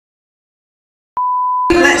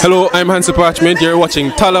Hello, I'm Hansi Parchment. You're watching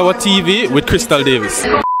Talawa TV with Crystal Davis.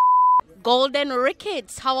 Golden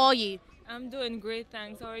Ricketts, how are you? I'm doing great,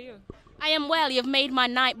 thanks. How are you? I am well. You've made my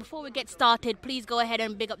night. Before we get started, please go ahead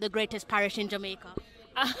and big up the greatest parish in Jamaica.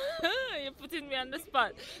 You're putting me on the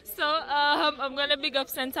spot. So I'm going to big up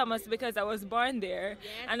St. Thomas because I was born there.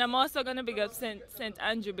 Yes. And I'm also going to big up St.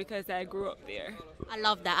 Andrew because I grew up there. I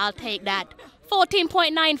love that. I'll take that.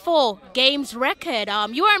 14.94 games record.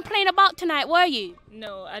 You weren't playing about tonight, were you?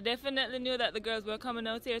 No, I definitely knew that the girls were coming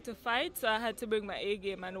out here to fight, so I had to bring my A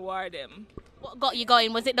game and war them. What got you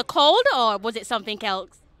going? Was it the cold or was it something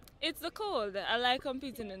else? It's the cold. I like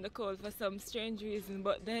competing in the cold for some strange reason,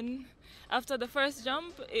 but then after the first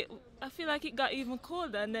jump, I feel like it got even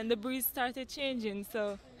colder, and then the breeze started changing,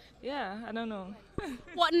 so yeah, I don't know.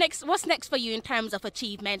 What's next for you in terms of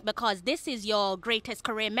achievement? Because this is your greatest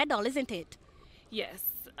career medal, isn't it? Yes.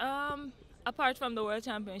 Apart from the World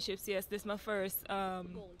Championships, yes, this is my first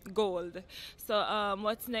gold. So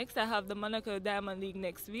what's next? I have the Monaco Diamond League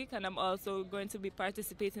next week, and I'm also going to be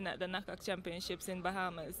participating at the Knockout Championships in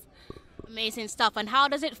Bahamas. Amazing stuff. And how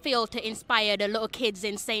does it feel to inspire the little kids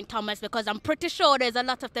in St. Thomas? Because I'm pretty sure there's a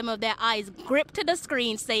lot of them with their eyes gripped to the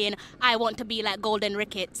screen saying, I want to be like Golden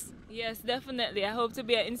Ricketts. Yes, definitely. I hope to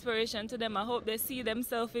be an inspiration to them. I hope they see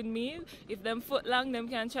themselves in me. If them foot long, them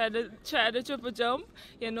can try the triple jump.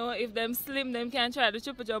 You know, if them slim, them can try the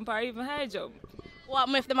triple jump or even high jump. What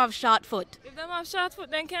if them have short foot? If them have short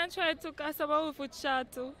foot, then can try to cast about foot short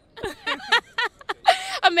too.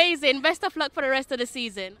 Amazing. Best of luck for the rest of the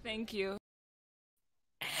season. Thank you.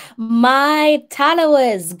 My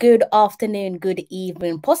followers, good afternoon, good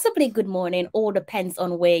evening, possibly good morning. All depends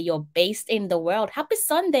on where you're based in the world. Happy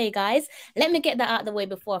Sunday, guys. Let me get that out of the way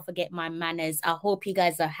before I forget my manners. I hope you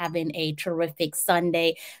guys are having a terrific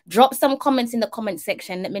Sunday. Drop some comments in the comment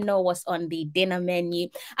section. Let me know what's on the dinner menu.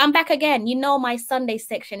 I'm back again. You know, my Sunday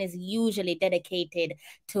section is usually dedicated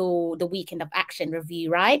to the Weekend of Action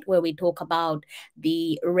review, right? Where we talk about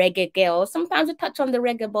the reggae girls. Sometimes we touch on the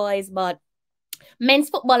Reggae Boyz, but men's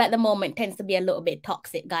football at the moment tends to be a little bit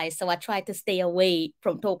toxic, guys. So I try to stay away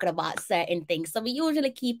from talking about certain things. So we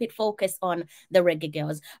usually keep it focused on the reggae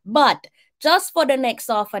girls. But just for the next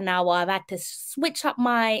half an hour, I've had to switch up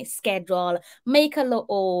my schedule, make a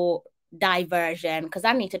little diversion because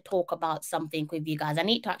I need to talk about something with you guys. I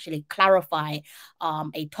need to actually clarify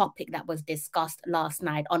a topic that was discussed last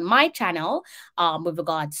night on my channel with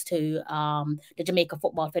regards to the Jamaica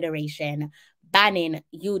Football Federation banning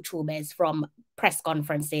YouTubers from press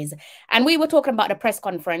conferences. And we were talking about the press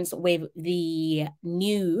conference with the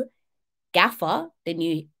new gaffer, the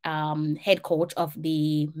new head coach of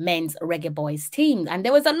the men's Reggae Boyz team. And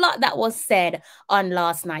there was a lot that was said on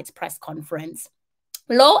last night's press conference.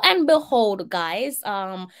 Lo and behold, guys,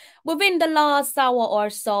 within the last hour or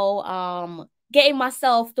so, getting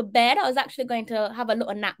myself to bed. I was actually going to have a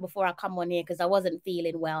little nap before I come on here because I wasn't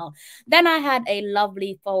feeling well. Then I had a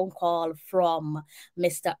lovely phone call from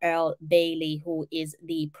Mr. Earl Bailey, who is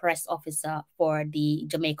the press officer for the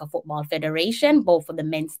Jamaica Football Federation, both for the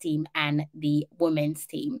men's team and the women's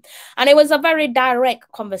team. And it was a very direct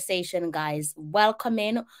conversation, guys.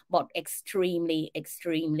 Welcoming, but extremely,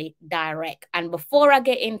 extremely direct. And before I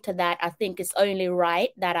get into that, I think it's only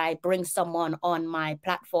right that I bring someone on my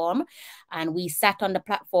platform. And we sat on the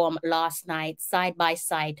platform last night side by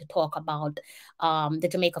side to talk about the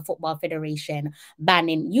Jamaica Football Federation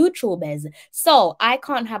banning YouTubers. So I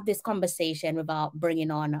can't have this conversation without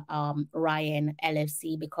bringing on Ryan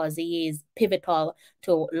LFC because he is pivotal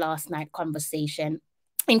to last night's conversation.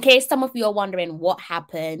 In case some of you are wondering what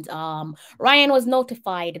happened, Ryan was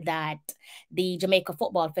notified that the Jamaica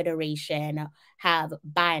Football Federation have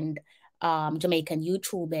banned Jamaican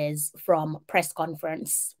YouTubers from press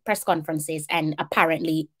conferences, and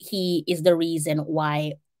apparently he is the reason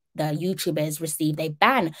why the YouTubers received a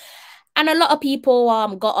ban. And a lot of people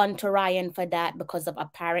got onto Ryan for that because of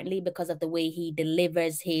the way he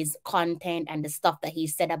delivers his content and the stuff that he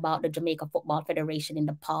said about the Jamaica Football Federation in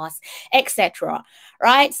the past, etc.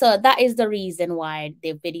 Right? So that is the reason why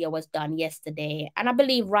the video was done yesterday. And I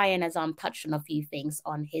believe Ryan has touched on a few things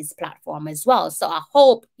on his platform as well. So I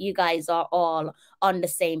hope you guys are all on the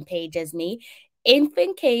same page as me. If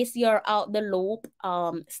in case you're out the loop,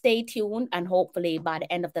 stay tuned, and hopefully by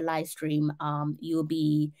the end of the live stream, you'll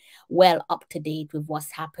be well up to date with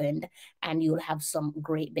what's happened and you'll have some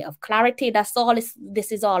great bit of clarity. That's all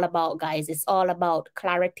this is all about, guys. It's all about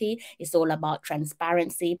clarity. It's all about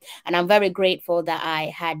transparency. And I'm very grateful that I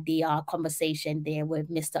had the conversation there with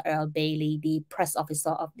Mr. Earl Bailey, the press officer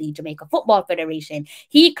of the Jamaica Football Federation.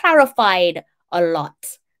 He clarified a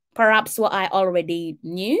lot. perhaps what I already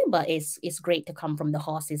knew, but it's great to come from the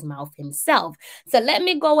horse's mouth himself. So let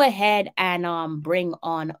me go ahead and bring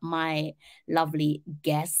on my lovely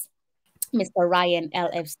guest, Mr. Ryan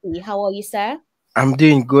LFC. How are you, sir? I'm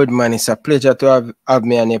doing good, man. It's a pleasure to have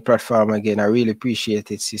me on your platform again. I really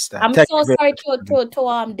appreciate it, sister. I'm Thank so you very sorry much.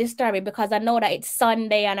 to disturb you, because I know that it's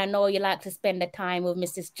Sunday and I know you like to spend the time with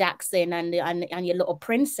Mrs. Jackson and your little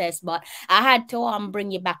princess, but I had to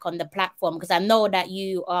bring you back on the platform because I know that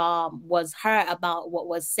you was hurt about what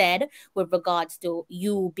was said with regards to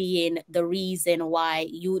you being the reason why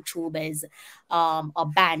YouTubers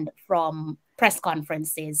are banned from press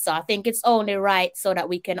conferences. So I think it's only right so that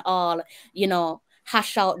we can all, you know,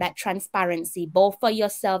 hash out that transparency, both for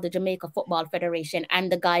yourself, the Jamaica Football Federation,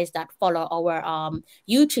 and the guys that follow our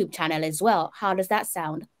YouTube channel as well. How does that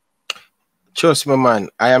sound? Trust me, man.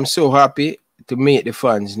 I am so happy to make the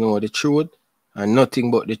fans know the truth and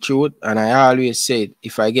nothing but the truth. And I always said,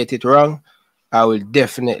 if I get it wrong, I will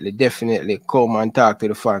definitely come and talk to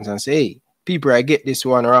the fans and say, hey, people, I get this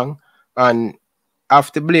one wrong. And I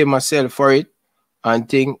have to blame myself for it. And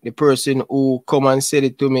think the person who come and said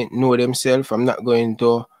it to me know themselves. I'm not going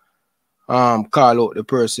to call out the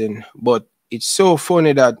person. But it's so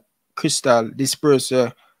funny that Crystal, this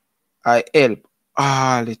person I help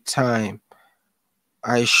all the time.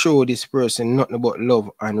 I show this person nothing but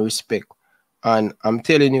love and respect. And I'm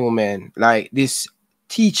telling you, man, like this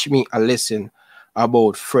teach me a lesson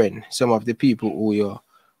about friend. Some of the people who you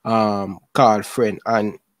call friend.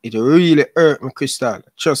 And it really hurt me, Crystal.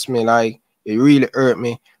 Trust me, like it really hurt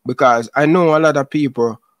me because I know a lot of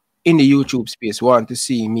people in the YouTube space want to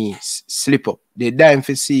see me slip up. They dying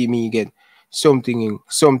to see me get something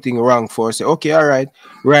wrong for say, okay, all right,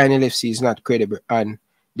 Ryan LFC is not credible, and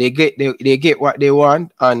they get what they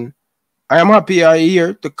want, and I am happy you're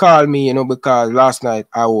here to call me, you know, because last night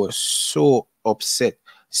I was so upset,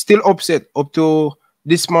 still upset up to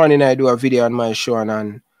this morning. I do a video on my show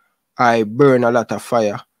and I burn a lot of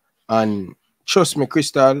fire. And trust me,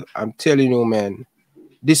 Crystal, I'm telling you, man,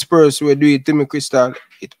 this person will do it to me, Crystal.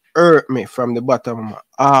 It hurt me from the bottom of my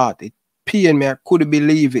heart. It pained me. I couldn't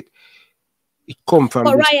believe it. It come from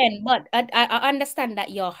But this. Ryan, but I understand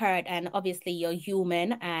that you're hurt, and obviously you're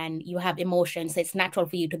human and you have emotions. So it's natural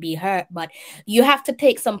for you to be hurt, but you have to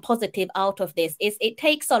take some positive out of this. It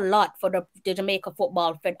takes a lot for the Jamaica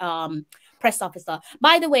Football press officer.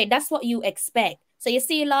 By the way, that's what you expect. So you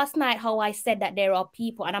see last night how I said that there are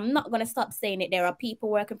people, and I'm not going to stop saying it, there are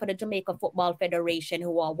people working for the Jamaica Football Federation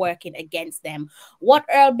who are working against them. What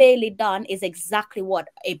Earl Bailey done is exactly what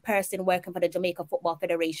a person working for the Jamaica Football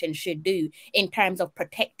Federation should do in terms of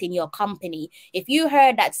protecting your company. If you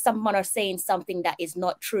heard that someone are saying something that is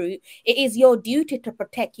not true, it is your duty to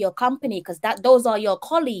protect your company because those are your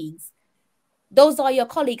colleagues. Those are your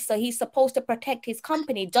colleagues, so he's supposed to protect his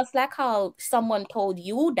company, just like how someone told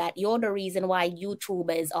you that you're the reason why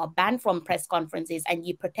YouTubers are banned from press conferences and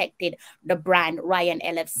you protected the brand Ryan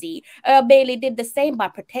LFC. Bailey did the same by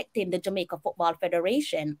protecting the Jamaica Football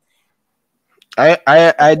Federation.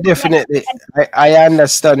 I definitely I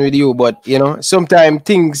understand with you, but you know, sometimes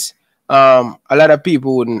things a lot of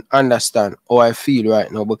people wouldn't understand how I feel right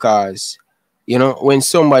now because you know when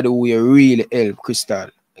somebody who you really help, Crystal,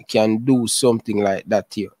 can do something like that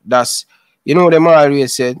to you. That's, you know, them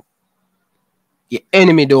always said your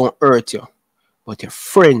enemy don't hurt you, but your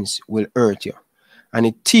friends will hurt you. And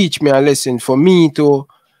it teach me a lesson for me to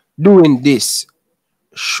doing this.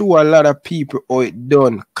 Show a lot of people how it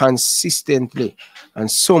done consistently. And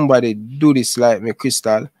somebody do this like me,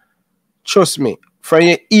 Crystal. Trust me, from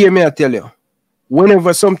your ear me I tell you,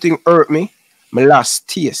 whenever something hurt me, my last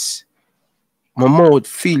taste. My mouth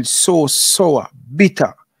feels so sour,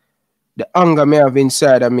 bitter. The anger may have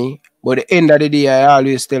inside of me, but at the end of the day, I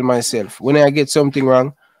always tell myself, when I get something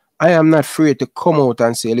wrong, I am not afraid to come out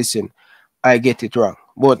and say, listen, I get it wrong.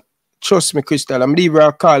 But trust me, Crystal, I'm leaving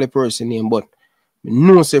a call a person name, but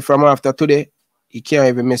no say from after today, he can't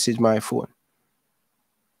even message my phone.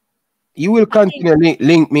 You will continue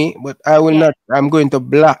link me, but I will not. I'm going to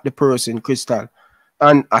block the person, Crystal.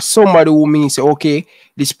 And as somebody who means, okay,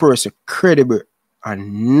 this person credible,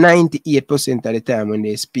 and 98% of the time when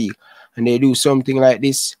they speak and they do something like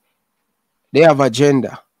this, they have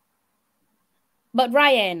agenda. But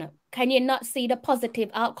Ryan, can you not see the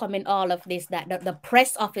positive outcome in all of this that the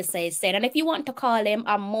press officer is saying? And if you want to call him,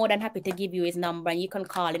 I'm more than happy to give you his number and you can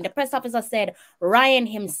call him. The press officer said Ryan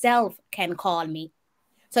himself can call me.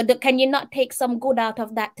 So can you not take some good out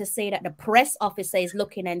of that to say that the press officer is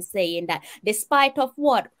looking and saying that despite of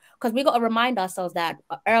what because we got to remind ourselves that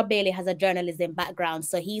Earl Bailey has a journalism background,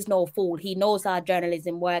 so he's no fool. He knows how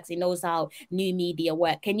journalism works. He knows how new media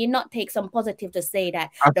work. Can you not take some positive to say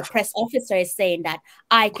that the press officer is saying that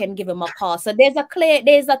I can give him a call? So there's a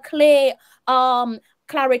clear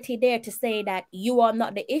clarity there to say that you are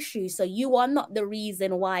not the issue. So you are not the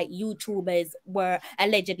reason why YouTubers were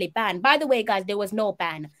allegedly banned. By the way, guys, there was no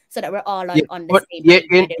ban, so that we're all on the same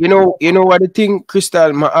page. You know what the thing,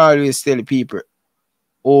 Crystal, I always tell people,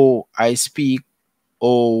 oh, I speak,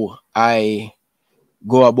 oh, I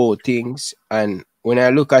go about things. And when I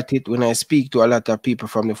look at it, when I speak to a lot of people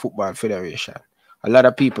from the Football Federation, a lot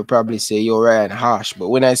of people probably say, you're Ryan harsh. But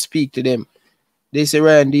when I speak to them, they say,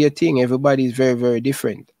 Ryan, do your thing. Everybody is very, very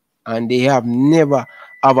different. And they have never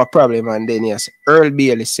have a problem. And then, yes, Earl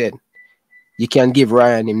Bailey said, you can give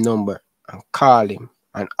Ryan him number and call him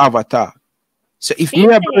and avatar. So if me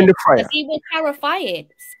have in the fire, he will clarify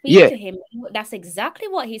it. Speak to him. That's exactly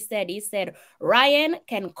what he said. He said, Ryan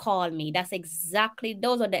can call me. Those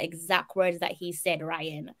are the exact words that he said,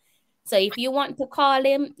 Ryan. So if you want to call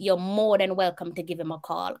him, you're more than welcome to give him a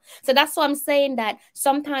call. So that's why I'm saying that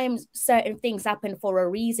sometimes certain things happen for a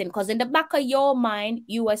reason. Because in the back of your mind,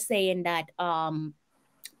 you were saying that,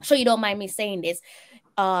 sure you don't mind me saying this,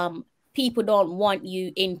 people don't want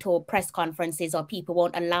you into press conferences, or people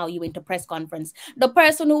won't allow you into press conference. The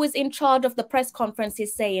person who is in charge of the press conference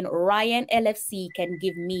is saying, Ryan LFC can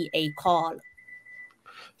give me a call.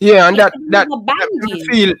 Yeah, and that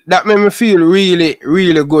made me feel really,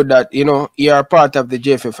 really good that, you know, you are part of the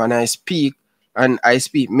JFF, and I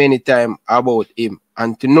speak many times about him,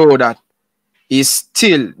 and to know that he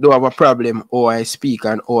still do have a problem how I speak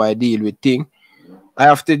and how I deal with things. I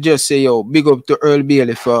have to just say, yo, big up to Earl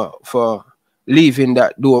Bailey for leaving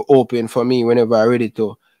that door open for me whenever I'm ready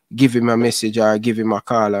to give him a message or give him a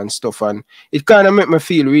call and stuff. And it kind of made me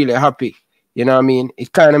feel really happy. You know what I mean?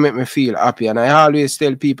 It kind of made me feel happy. And I always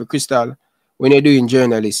tell people, Crystal, when you're doing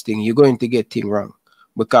journalisting, you're going to get things wrong.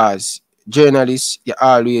 Because journalists, you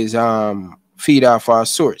always feed off our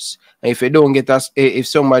source. And if you don't get us, if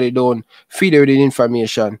somebody don't feed you the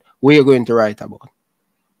information, what you're going to write about?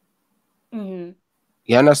 Mm-hmm.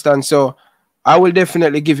 You understand? So I will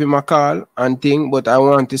definitely give him a call and thing, but I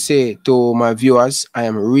want to say to my viewers, I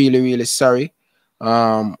am really, really sorry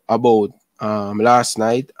about last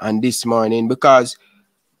night and this morning, because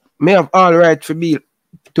may have all right to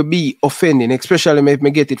be offending, especially if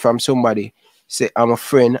me get it from somebody say I'm a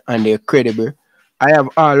friend and they're credible. I have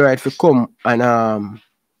all right to come and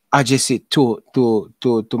address it to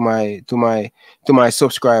my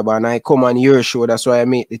subscriber, and I come on your show. That's why I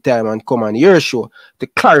make the time and come on your show to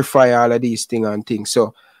clarify all of these things and things.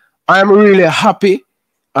 So I'm really happy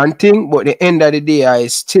and thing, but at the end of the day, I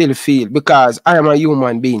still feel, because I am a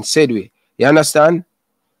human being, said we. You understand?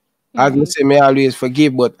 As I say, me always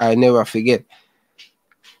forgive, but I never forget.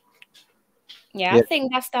 Yeah, I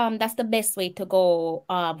think that's the best way to go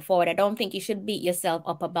forward. I don't think you should beat yourself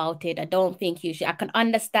up about it. I don't think you should. I can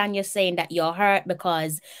understand you saying that you're hurt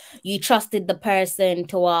because you trusted the person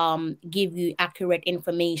to give you accurate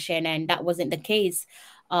information, and that wasn't the case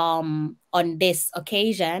on this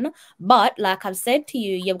occasion. But like I've said to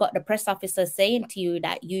you, you've got the press officer saying to you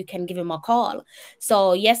that you can give him a call.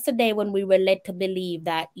 So yesterday, when we were led to believe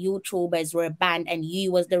that YouTubers were banned and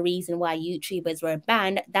you was the reason why YouTubers were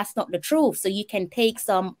banned, that's not the truth. So you can take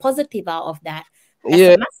some positive out of that. That's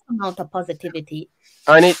a massive amount of positivity.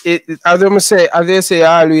 And as they say,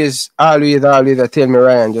 always I tell me,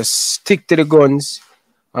 Ryan, just stick to the guns.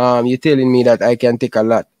 You're telling me that I can take a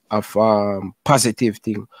lot of positive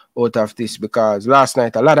thing out of this, because last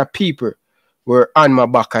night a lot of people were on my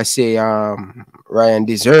back. I say Ryan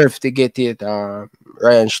deserved to get it.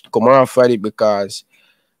 Ryan should come off at it, because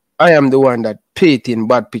I am the one that painting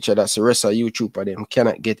bad picture. That's the rest of YouTube of them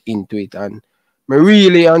cannot get into it. And me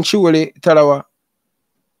really and truly tell her,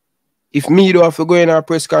 if me do have to go in a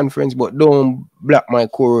press conference, but don't block my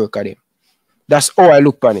co-worker them. That's how I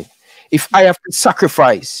look on it. If I have to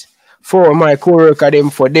sacrifice for my co-worker them,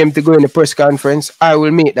 for them to go in the press conference, I will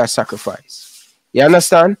make that sacrifice. You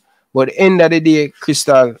understand? But at the end of the day,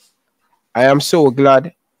 Crystal, I am so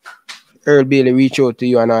glad Earl Bailey reached out to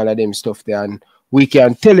you and all of them stuff there, and we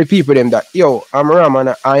can tell the people them that, yo, I'm Ram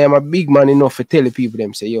and I am a big man enough to tell the people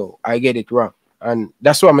them, say, yo, I get it wrong. And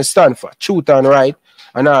that's what I stand for, truth and right,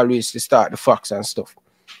 and always to start the facts and stuff.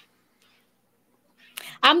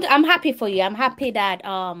 I'm happy for you. I'm happy that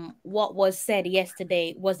what was said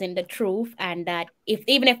yesterday wasn't the truth, and that if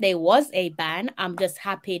even if there was a ban, I'm just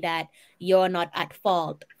happy that you're not at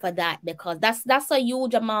fault for that, because that's a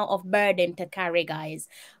huge amount of burden to carry, guys.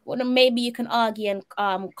 Well, maybe you can argue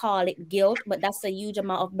and call it guilt, but that's a huge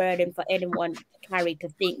amount of burden for anyone to carry, to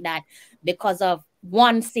think that because of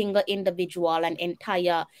one single individual, an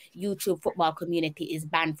entire YouTube football community is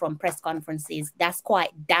banned from press conferences. That's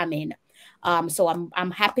quite damning. So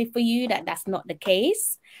I'm happy for you that that's not the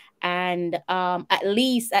case, and at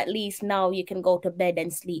least now you can go to bed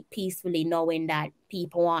and sleep peacefully, knowing that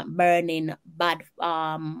people aren't burning bad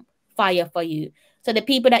fire for you. So the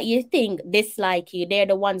people that you think dislike you, they're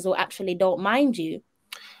the ones who actually don't mind you.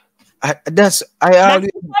 That's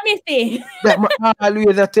the funny thing. I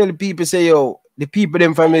always tell people, say, yo, the people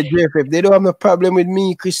them from the JFF, they don't have no problem with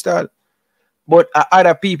me, Crystal. But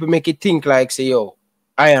other people make it think like, say, yo,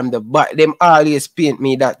 I am the bad. Them always paint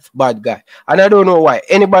me that bad guy. And I don't know why.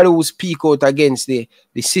 Anybody who speak out against the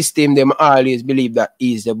system, them always believe that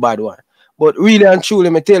he's the bad one. But really and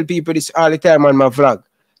truly, I tell people this all the time on my vlog.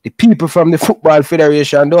 The people from the Football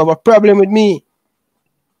Federation don't have a problem with me.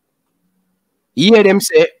 You hear them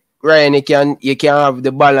say, Ryan, you can have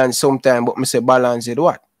the balance sometime, but I say balance it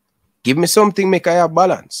what? Give me something make I have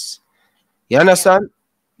balance. You understand?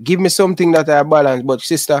 Yeah. Give me something that I have balance. But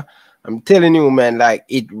sister, I'm telling you, man, like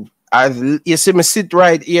you see me sit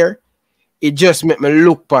right here, it just make me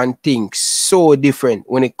look on things so different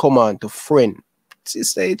when it come on to friend.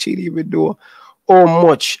 Sister, you should even do how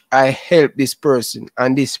much I help this person,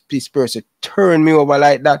 and this person turn me over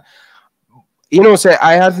like that. You know, say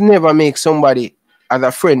I have never make somebody as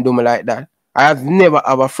a friend do me like that. I have never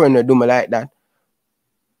have a friend who do me like that.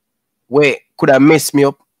 Where could have messed me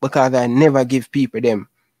up, because I never give people them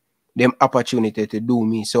opportunity to do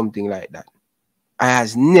me something like that. I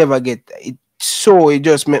has never get it, so it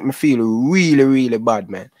just make me feel really, really bad,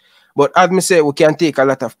 man. But as me say, we can take a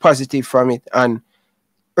lot of positive from it. And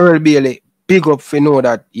Earl Bailey, big up for know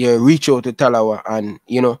that you reach out to Talawa, and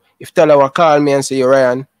you know, if Talawa call me and say, yo,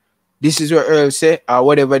 Ryan, this is what Earl say, or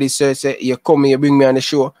whatever this say, you come here, you bring me on the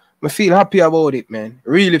show. I feel happy about it, man.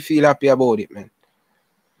 Really feel happy about it, man.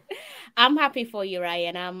 I'm happy for you,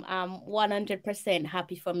 Ryan. I'm 100%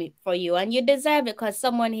 happy for you, and you deserve it, because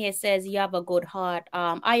someone here says you have a good heart.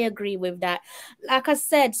 I agree with that. Like I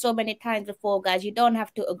said so many times before, guys, you don't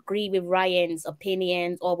have to agree with Ryan's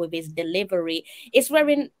opinions or with his delivery. It's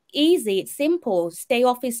very easy. It's simple. Stay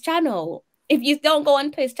off his channel. If you don't go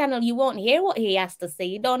onto his channel, you won't hear what he has to say.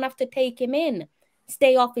 You don't have to take him in.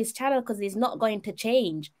 Stay off his channel, because he's not going to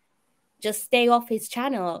change. Just stay off his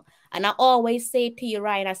channel. And I always say to you,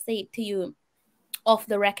 Ryan, I say it to you off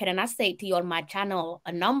the record, and I say it to you on my channel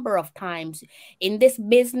a number of times. In this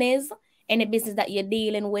business, any business that you're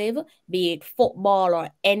dealing with, be it football or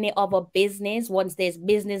any other business, once there's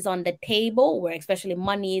business on the table, where especially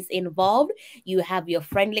money is involved, you have your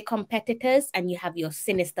friendly competitors and you have your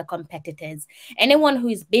sinister competitors. Anyone who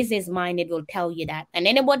is business-minded will tell you that. And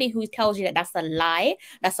anybody who tells you that that's a lie,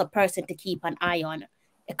 that's a person to keep an eye on,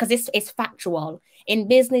 because it's factual. In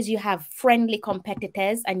business, you have friendly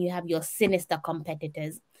competitors and you have your sinister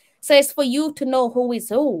competitors. So it's for you to know who is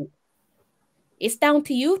who. It's down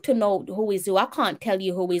to you to know who is who. I can't tell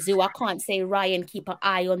you who is who. I can't say, Ryan, keep an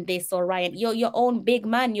eye on this, or Ryan, you're your own big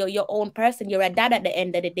man. You're your own person. You're a dad at the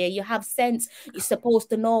end of the day. You have sense. You're supposed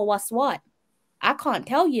to know what's what. I can't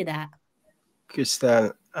tell you that.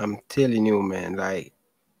 Crystal, I'm telling you, man, like,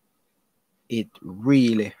 it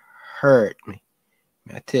really hurt me.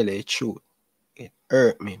 I tell you the truth. It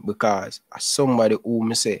hurt me, because as somebody who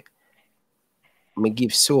me say, me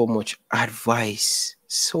give so much advice,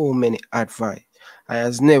 so many advice. I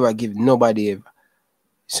has never give nobody ever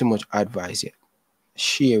so much advice yet.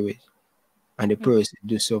 Share it, and the person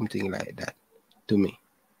do something like that to me.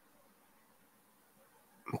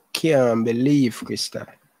 I can't believe, Crystal.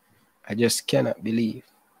 I just cannot believe.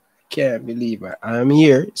 I can't believe it. I'm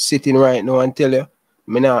here sitting right now and tell you,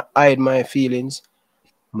 me not hide my feelings.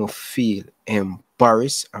 I feel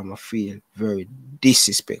embarrassed. I feel very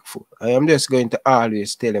disrespectful. I am just going to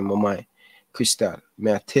always tell him my mind. Crystal,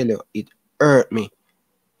 may I tell you, it hurt me.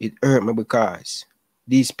 It hurt me because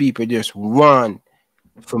these people just want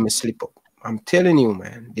for me slip up. I'm telling you,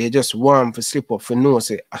 man, they just want to slip up for no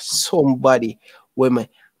say somebody where me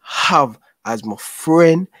have as my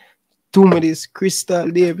friend to me this Crystal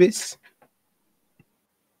Davis.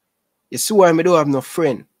 You see why I don't have no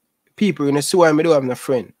friend. People, you know, see why I don't have no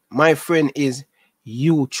friend. My friend is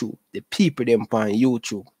YouTube. The people them on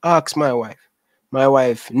YouTube. Ask my wife. My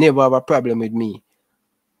wife never have a problem with me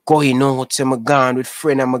going out, say I'm gone with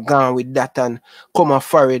friend, I'm gone with that, and come a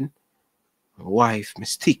foreign. my wife, me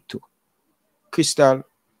stick to. Crystal,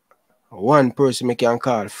 one person me can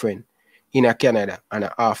call friend in a Canada and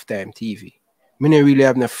a halftime TV. Me no really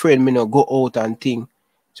have no friend, me no go out and thing.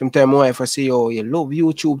 Sometimes my wife I say, oh, you love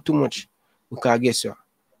YouTube too much. Because guess what?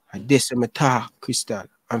 I this me talk, Crystal.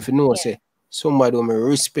 And for know say somebody who me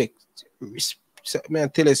respect, me I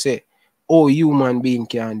tell you say, all human being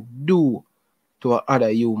can do to a other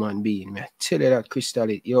human being. Me I tell you that, Crystal,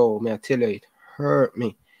 me I tell you it hurt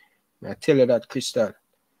me. Me I tell you that, Crystal.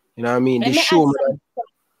 You know what I mean? Let This me show me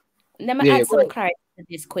Let me add some clarity to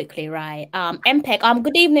this quickly, right? MPEG,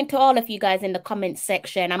 good evening to all of you guys in the comment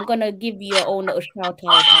section. I'm gonna give you your own little shout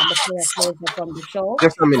out before I close from the show.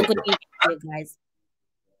 just a minute. So good evening to you guys.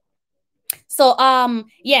 So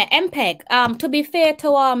yeah, MPEG, to be fair to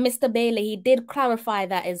Mr. Bailey, he did clarify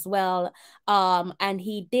that as well. And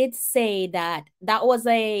he did say that that was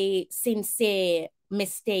a sincere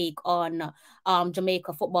mistake on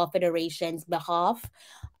Jamaica Football Federation's behalf.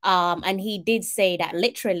 And he did say that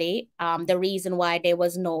literally the reason why there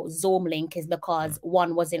was no Zoom link is because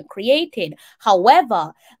one wasn't created.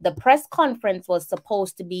 However, the press conference was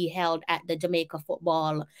supposed to be held at the Jamaica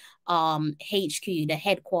Football HQ, the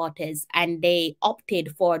headquarters, and they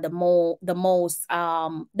opted for the more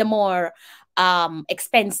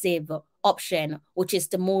expensive option, which is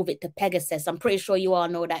to move it to Pegasus. I'm pretty sure you all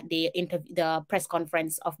know that the press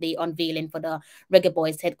conference of the unveiling for the Reggae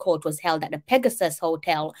Boyz head coach was held at the Pegasus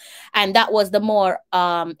Hotel, and that was the more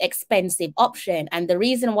expensive option. And the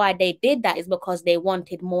reason why they did that is because they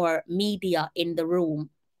wanted more media in the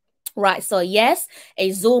room. Right, so yes,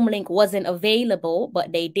 a Zoom link wasn't available,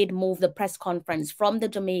 but they did move the press conference from the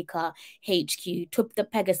Jamaica HQ to the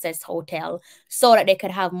Pegasus Hotel so that they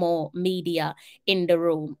could have more media in the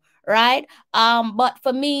room. Right, but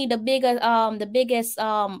for me, the biggest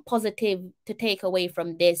positive to take away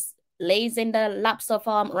from this lays in the laps of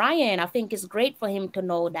Ryan. I think it's great for him to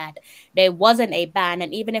know that there wasn't a ban,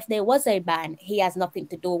 and even if there was a ban, he has nothing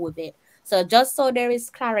to do with it. So just so there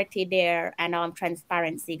is clarity there and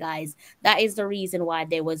transparency, guys, that is the reason why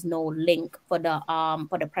there was no link for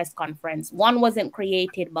the press conference. One wasn't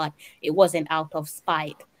created, but it wasn't out of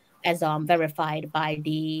spite, as verified by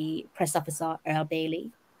the press officer Earl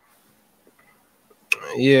Bailey.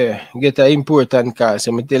 Yeah, get an important call.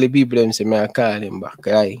 So I tell the people them say I call him back.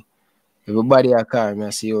 Right? Everybody I call me, I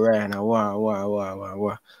say Ryan,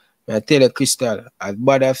 wow. I tell you, Crystal, as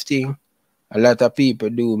bad as thing, a lot of people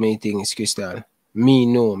do many things, Crystal. Me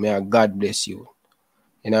know, may God bless you.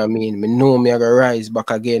 You know what I mean? Me know me I gonna rise back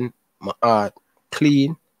again. My heart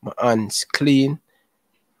clean, my hands clean.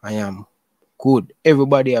 I am good.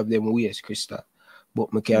 Everybody have them ways, Crystal.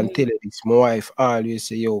 But me can tell you this. My wife always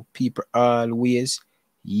say, yo, people always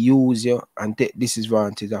use you and take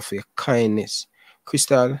disadvantage of your kindness.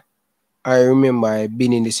 Crystal, I remember I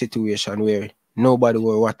been in the situation where nobody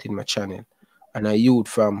were watching my channel. And a youth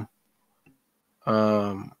from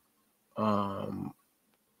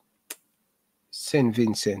St.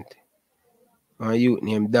 Vincent, a youth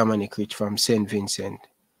named Dominic Rich from St. Vincent,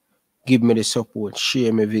 give me the support,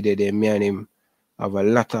 share my video there. Me and him have a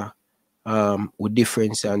lot of with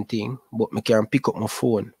difference and thing, but me can pick up my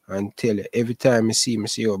phone and tell you every time I see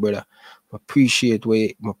oh brother, I appreciate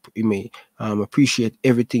appreciate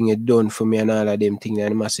everything you done for me and all of them things.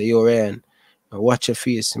 And I say, yo Ryan, watch your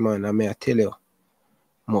face, man. And I tell you,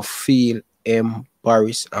 I feel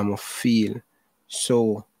embarrassed, I feel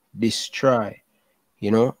so destroyed.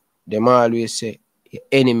 You know, them always say your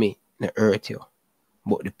enemy not hurt you,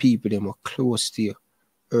 but the people them are close to you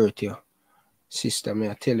hurt you. Sister, may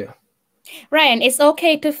I tell you. Ryan, it's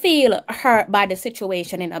okay to feel hurt by the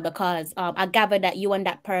situation, because I gather that you and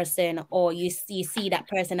that person, or you see that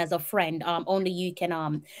person as a friend, only you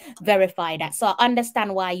can verify that. So I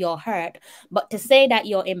understand why you're hurt, but to say that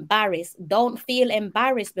you're embarrassed, don't feel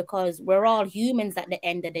embarrassed, because we're all humans at the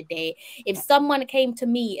end of the day. If someone came to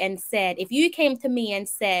me and said, if you came to me and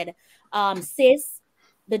said, sis,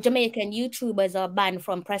 the Jamaican YouTubers are banned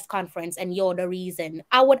from press conference and you're the reason,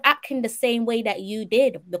 I would act in the same way that you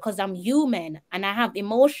did, because I'm human and I have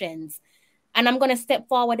emotions. And I'm going to step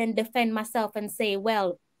forward and defend myself and say,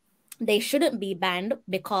 well, they shouldn't be banned,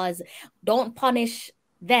 because don't punish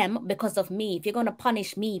them because of me. If you're going to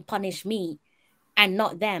punish me and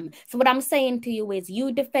not them. So what I'm saying to you is,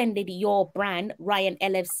 you defended your brand, Ryan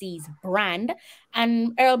LFC's brand,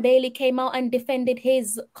 and Earl Bailey came out and defended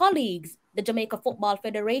his colleagues, the Jamaica Football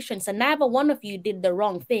Federation. So neither one of you did the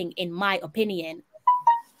wrong thing, in my opinion.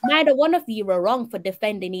 Neither one of you were wrong for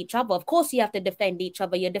defending each other. Of course you have to defend each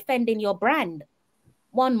other. You're defending your brand.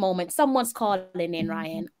 One moment. Someone's calling in,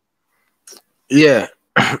 Ryan. Yeah.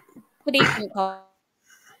 Good evening, call.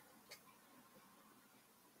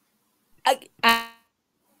 I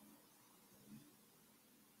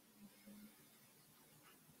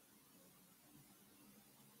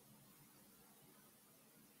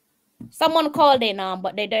Someone called in,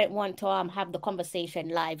 but they don't want to have the conversation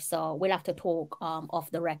live, so we'll have to talk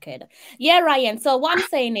off the record. Yeah, Ryan. So what I'm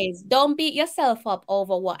saying is, don't beat yourself up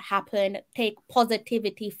over what happened. Take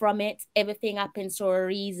positivity from it. Everything happens for a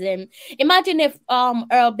reason. Imagine if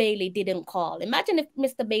Earl Bailey didn't call. Imagine if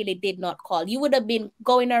Mr. Bailey did not call. You would have been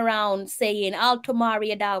going around saying, "I'll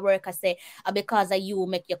tomorrow that work." I say, because of you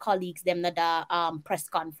make your colleagues them the press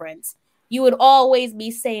conference. You would always be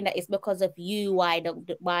saying that it's because of you why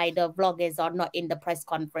the vloggers are not in the press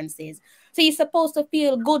conferences. So you're supposed to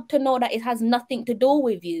feel good to know that it has nothing to do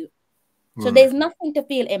with you. So there's nothing to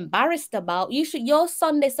feel embarrassed about. You should your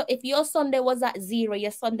Sunday. So if your Sunday was at 0,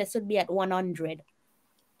 your Sunday should be at 100.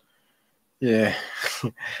 Yeah.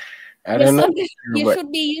 I Your don't know. Sunday, you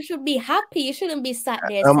should be happy. You shouldn't be sat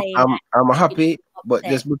there saying I'm happy, but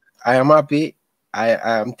I am happy.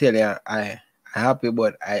 I am telling you, I happy,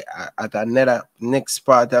 but I at another next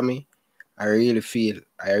part of me, I really feel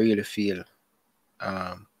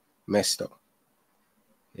messed up.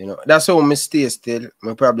 You know, that's how I stay still.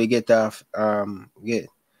 I probably get off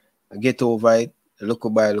get over it.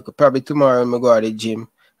 Look. Probably tomorrow I go to the gym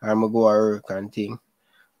or I go to work and thing.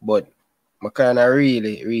 But I kind of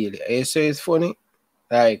really, you say it's funny,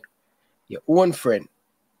 like your own friend,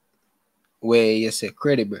 where you say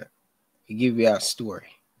credible, he give you a story,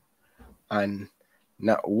 and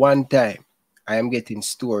not one time I am getting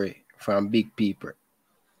story from big people.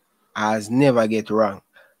 I has never get one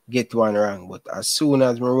wrong, but as soon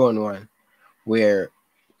as I run one where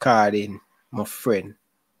card in my friend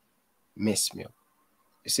mess me up.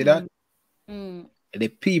 You see that? The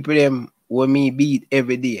people them when me beat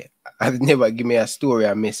every day has never give me a story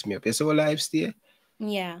and mess me up. You see what life stay?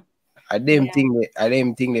 yeah. I them think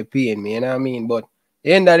they paying me, you know what I mean? But at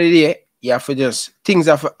the end of the day, you have to just things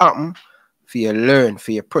have to happen for you learn,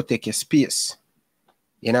 for you protect your space.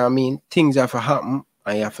 You know what I mean? Things have to happen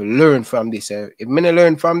and you have to learn from this. If I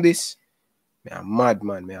learn from this, I'm a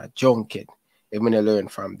madman, I'm a junkhead. If I learn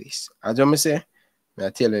from this. As I say, I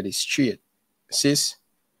tell you this straight. Sis,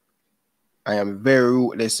 I am very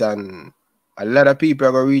ruthless and a lot of people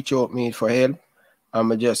are going to reach out to me for help.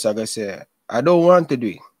 I'm just like I say, I don't want to do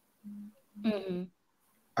it.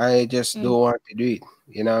 I just don't want to do it.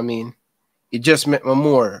 You know what I mean? It just make me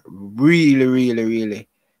more really,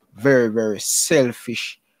 very, very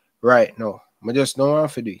selfish right now. I just don't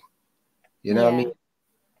want to do it. You know what I mean?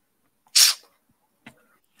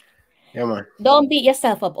 Yeah, man. Don't beat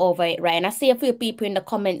yourself up over it, right? And I see a few people in the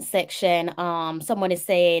comment section. Someone is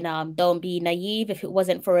saying, don't be naive. If it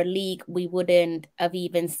wasn't for a leak, we wouldn't have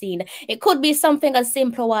even seen. It could be something as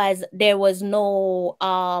simple as there was no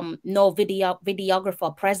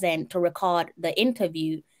videographer present to record the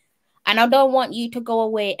interview. And I don't want you to go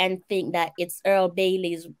away and think that it's Earl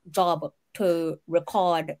Bailey's job to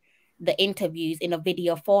record the interviews in a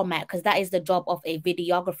video format, because that is the job of a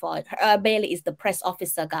videographer. Earl Bailey is the press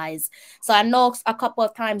officer, guys. So I know a couple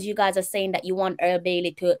of times you guys are saying that you want Earl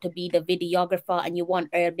Bailey to be the videographer and you want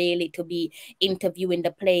Earl Bailey to be interviewing the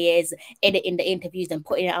players, editing the interviews and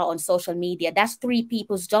putting it out on social media. That's 3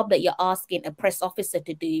 people's job that you're asking a press officer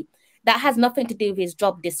to do. That has nothing to do with his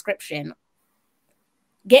job description.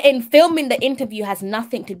 Filming the interview has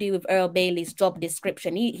nothing to do with Earl Bailey's job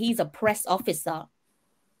description. He's a press officer.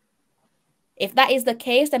 If that is the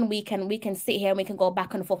case, then we can sit here and we can go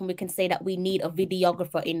back and forth and we can say that we need a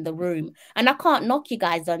videographer in the room. And I can't knock you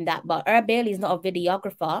guys on that, but Earl Bailey is not a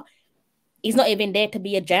videographer. He's not even there to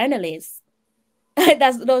be a journalist.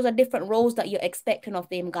 Those are different roles that you're expecting of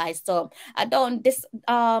him, guys. So I don't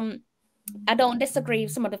disagree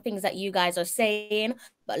with some of the things that you guys are saying,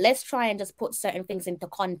 but let's try and just put certain things into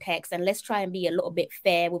context and let's try and be a little bit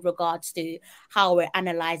fair with regards to how we're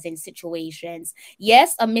analyzing situations.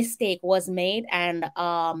 Yes, a mistake was made, and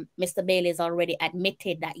Mr. Bailey has already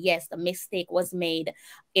admitted that yes, a mistake was made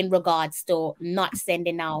in regards to not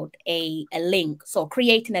sending out a link. So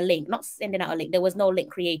creating a link, not sending out a link. There was no link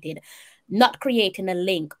created. Not creating a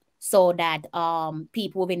link so that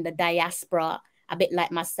people within the diaspora, a bit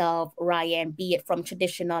like myself, Ryan, be it from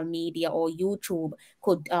traditional media or YouTube,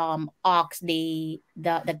 could ask the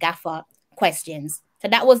gaffer questions. So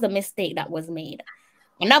that was the mistake that was made.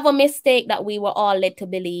 Another mistake that we were all led to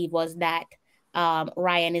believe was that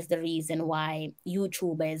Ryan is the reason why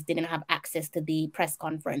YouTubers didn't have access to the press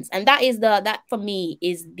conference. And that for me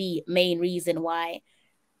is the main reason why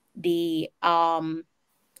the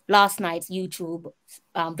last night's YouTube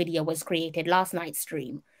video was created, last night's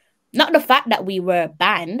stream. Not the fact that we were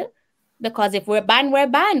banned, Because if we're banned, we're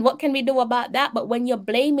banned. What can we do about that? But when you're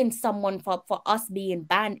blaming someone for us being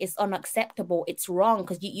banned, it's unacceptable. It's wrong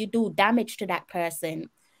because you do damage to that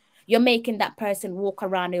person. You're making that person walk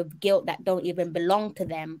around with guilt that don't even belong to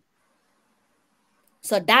them.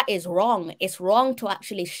 So that is wrong. It's wrong to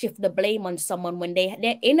actually shift the blame on someone when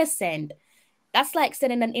they're innocent. That's like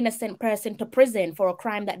sending an innocent person to prison for a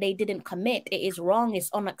crime that they didn't commit. It is wrong.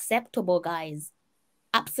 It's unacceptable, guys.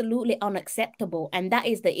 Absolutely unacceptable. And that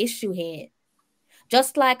is the issue here.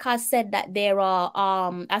 Just like I said that there are,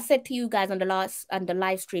 I said to you guys on the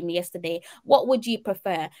live stream yesterday, what would you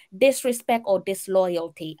prefer, disrespect or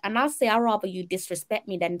disloyalty? And I say I'd rather you disrespect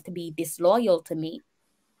me than to be disloyal to me.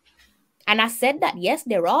 And I said that, yes,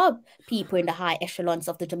 there are people in the high echelons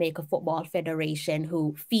of the Jamaica Football Federation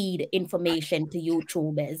who feed information to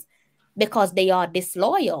YouTubers because they are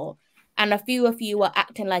disloyal. And a few of you are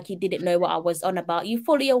acting like you didn't know what I was on about. You're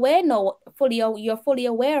fully aware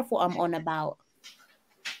of what I'm on about.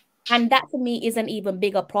 And that for me is an even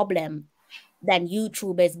bigger problem than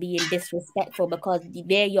YouTubers being disrespectful because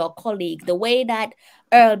they're your colleague. The way that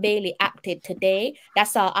Earl Bailey acted today,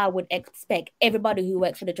 that's how I would expect everybody who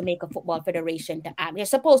works for the Jamaica Football Federation to act. You're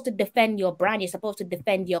supposed to defend your brand. You're supposed to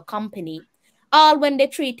defend your company. All when they're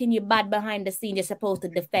treating you bad behind the scenes, you're supposed to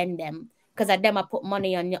defend them. Because at them I put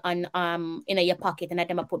money on your pocket and at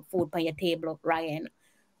them I put food on your table, Ryan.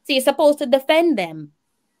 So you're supposed to defend them.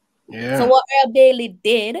 Yeah. So what Earl Bailey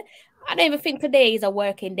did, I don't even think today is a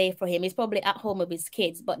working day for him. He's probably at home with his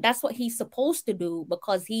kids, but that's what he's supposed to do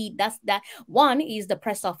because he's the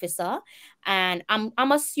press officer, and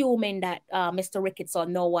I'm assuming that Mr. Ricketts or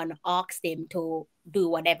no one asked him to do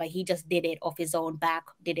whatever. He just did it off his own back,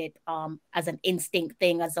 did it as an instinct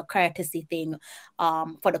thing, as a courtesy thing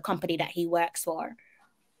for the company that he works for.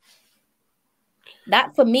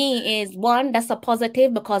 That for me is one, that's a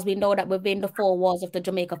positive because we know that within the four walls of the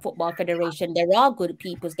Jamaica Football Federation, there are good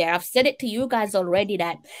people there. I've said it to you guys already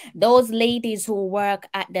that those ladies who work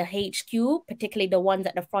at the HQ, particularly the ones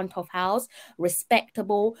at the front of house,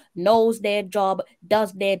 respectable, knows their job,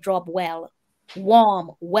 does their job well,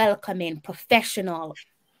 warm, welcoming, professional.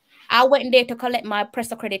 I went there to collect my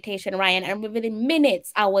press accreditation, Ryan, and within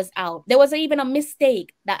minutes, I was out. There was even a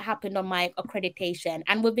mistake that happened on my accreditation,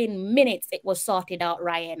 and within minutes, it was sorted out,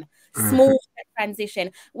 Ryan. Smooth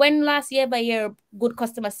transition. When last year ever hear good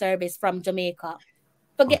customer service from Jamaica?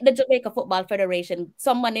 Forget the Jamaica Football Federation.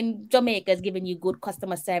 Someone in Jamaica is giving you good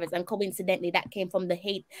customer service, and coincidentally, that came from the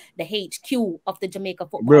HQ of the Jamaica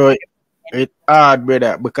Football Federation. It's hard,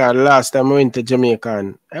 brother, because last time I went to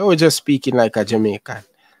Jamaica, I was just speaking like a Jamaican.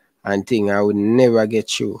 And think I would never get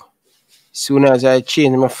through. Soon as I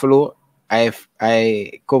change my flow,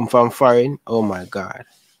 I come from foreign. Oh my God.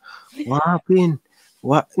 What happened?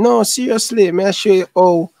 What? No, seriously, may I show you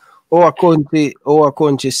how our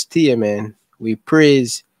country stay, man. We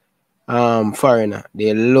praise foreigner.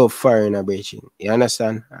 They love foreigner, brethren. You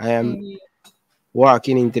understand? I am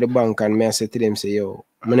walking into the bank and I say to them, say, yo,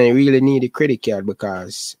 I really need a credit card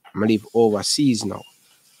because I live overseas now.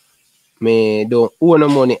 Me don't owe no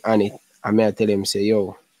money on it. And I tell him, say,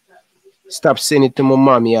 yo, stop sending it to my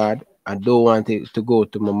mom yard. I don't want it to go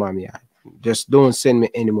to my mom yard. Just don't send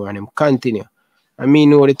me anymore. And them continue. I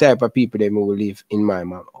mean, know the type of people that will live in my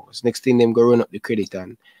mom house. Next thing, them go run up the credit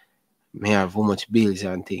and may have how much bills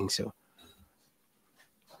and things. So,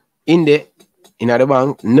 in the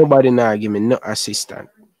bank, nobody now give me no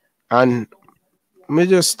assistance. And me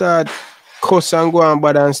just start cuss and go on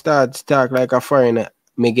bad and start talk like a foreigner.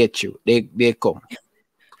 Me get you. They come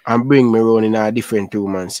and bring me around in a different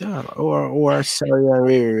room and say, oh, sorry and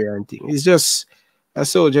rare and thing. It's just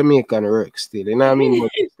that's how Jamaican work still. You know what I mean?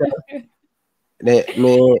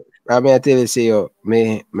 I tell you, say, yo,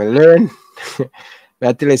 me learn.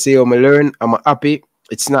 I tell you, say, yo, me learn. I'm happy.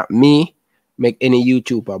 It's not me make any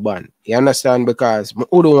YouTuber ban. You understand? Because I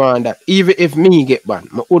wouldn't want that. Even if me get banned,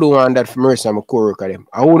 I wouldn't want that for mercy. I'm a co-worker them.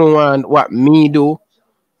 I wouldn't want what me do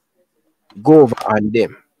go over on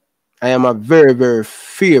them. I am a very, very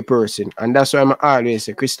fair person, and that's why I'm always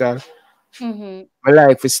say, Crystal, I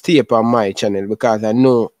like to stay up on my channel because I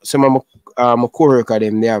know some of my co-worker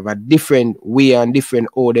them, they have a different way and different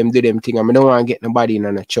how them do them thing, and I don't want to get nobody in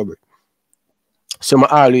a trouble. So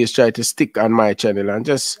I always try to stick on my channel and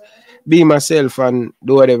just be myself and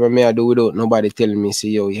do whatever I do without nobody telling me, say,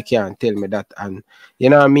 yo, you can't tell me that, and you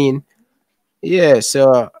know what I mean? Yeah,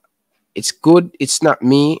 so it's good. It's not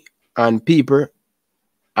me. And people,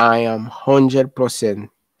 I am 100%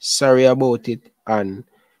 sorry about it. And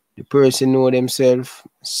the person know themselves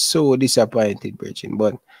so disappointed, Bridget.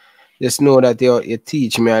 But just know that you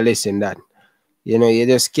teach me a lesson that, you know, you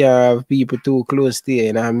just can't have people too close to you.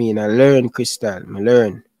 You know what I mean? I learn, Crystal. I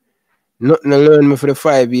learn. Nothing to learn me for the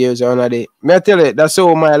 5 years or day. Me I tell you, that's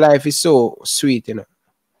how my life is so sweet, you know.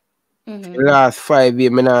 The last 5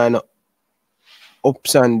 years, me nah no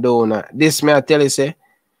ups and downs. This me I tell you, say,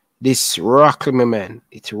 this rockling me, man.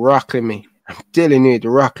 It's rockling me. I'm telling you, it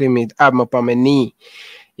rockling me. It have me up on my knee.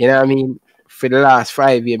 You know what I mean? For the last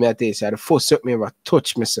 5 years, me I tell you, say, the first something me ever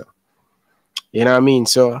touch me, so. You know what I mean?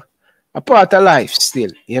 So, a part of life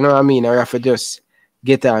still. You know what I mean? I have to just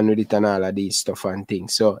get on with it and all of these stuff and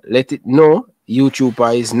things. So, let it know,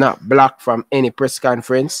 YouTuber is not blocked from any press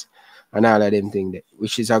conference and all of them things,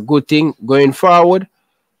 which is a good thing. Going forward,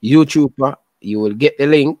 YouTuber, you will get the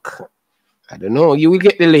link. I don't know, you will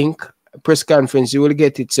get the link. Press conference, you will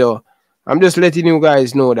get it. So, I'm just letting you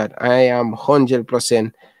guys know that I am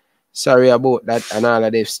 100% sorry about that and all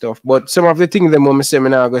of this stuff. But some of the things them want say me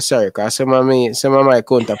now go sorry, because some of my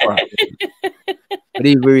counterparts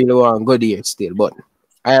they really want good here still. But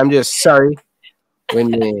I am just sorry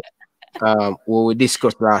when we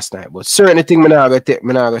discussed last night. But certain things me now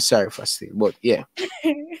go sorry for still. But yeah.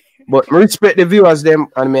 But I respect the viewers them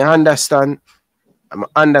and me understand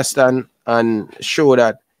and show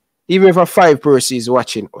that even if a 5 person is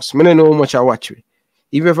watching us, I don't know how much I watch me.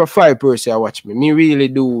 Even if a 5 person I watch me really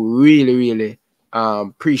do really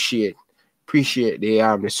appreciate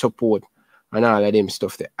the support and all of them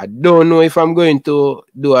stuff there. I don't know if I'm going to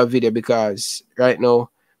do a video because right now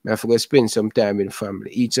I have to go spend some time with the family,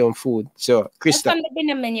 eat some food. So Krista, what's on the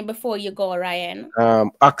dinner menu before you go, Ryan?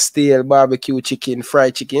 Oxtail, barbecue chicken,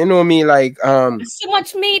 fried chicken. You know me, like so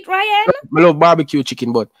much meat, Ryan. I love barbecue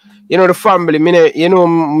chicken, but you know the family, you know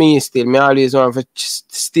me still. Me always want to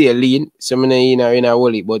stay lean, so me in a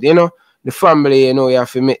worry. But you know the family, you know you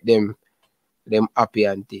have to make them happy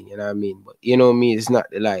and thing. You know what I mean? But you know me, it's not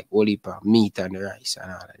the like only meat and the rice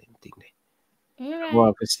and all of them thing. I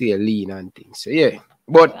want to stay lean and things. So yeah,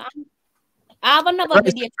 but I have another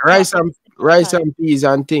video. Rice and peas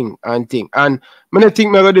and thing. And I don't think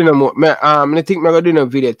I'm gonna do no more. I think I'm gonna do no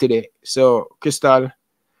video today. So Crystal,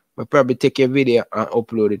 I'll probably take a video and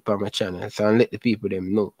upload it on my channel and let the people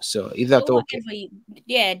them know. So is that okay?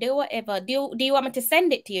 Do whatever. Do you want me to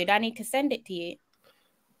send it to you? Do I need to send it to you?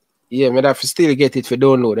 Yeah, I have to still get it for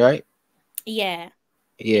download, right? Yeah.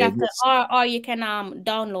 Yeah. Or you can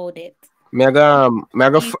download it. I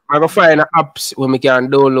go find apps where we can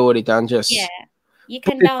download it and just you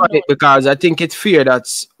can download it because I think it's fair that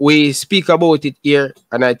we speak about it here,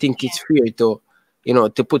 and I think it's fair to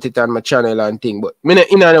to put it on my channel and thing. But I'm not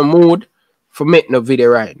in a mood for making a video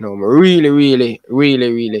right now. I'm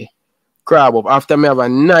really crab up. After me have a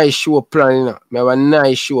nice show plan,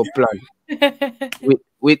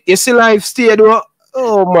 with you see live stay though.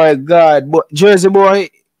 Oh my God. But Jersey boy,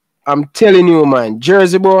 I'm telling you, man,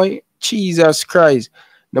 Jersey boy, Jesus Christ.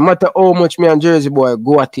 No matter how much me and Jersey boy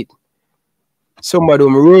go at it, somebody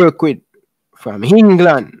who work with from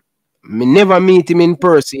England, me never meet him in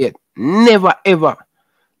person yet. Never ever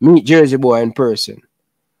meet Jersey boy in person.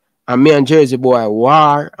 And me and Jersey boy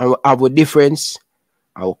war and have a difference.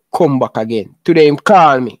 I'll come back again. Today him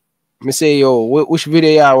call me. Me say, yo, which video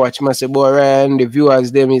you watch? I say, boy, Ryan, the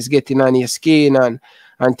viewers them is getting on your skin and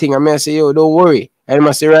thing. And I say, yo, don't worry. And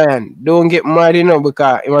I say, Ryan, don't get mad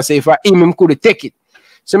because I say if I him could take it.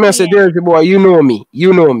 So I say, Jersey boy, you know me.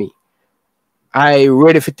 I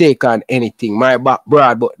ready for take on anything. My back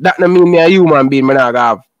broad, but that don't mean me a human being. Me not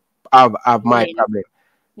have my problem.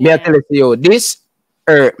 Me I tell you, yo, this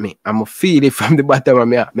hurt me. I'ma feel it from the bottom of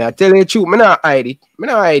me. Me I tell you the truth. Me not hide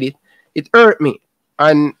it. It hurt me.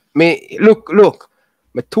 And me look,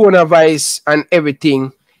 my tone of voice and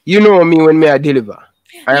everything. You know me when me I deliver.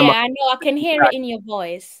 I know. I can hear it in your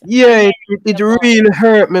voice. Yeah, it really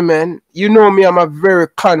hurt me, man. You know me, I'm a very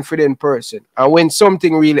confident person. And when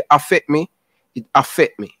something really affect me, it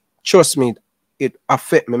affect me. Trust me, it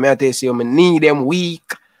affect me. I tell you, I need them weak.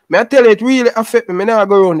 I tell you, it really affect me. I not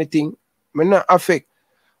go around the thing. I not affect.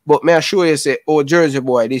 But I show you, say, oh, Jersey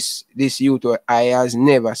boy, this youth I has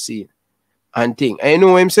never seen. And thing. I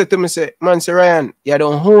know him said to me, say, man, say, Ryan, you're the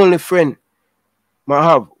only friend I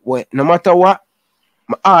have. Well, no matter what,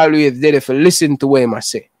 I always there for listen to what I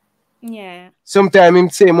say. Yeah. Sometimes him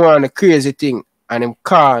say more on a crazy thing and him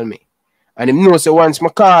call me. And him know so once I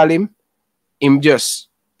call him just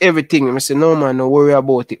everything. I say, no man, no worry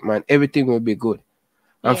about it, man. Everything will be good.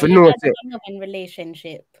 And for no say, a loving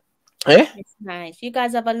relationship. Eh? It's nice. You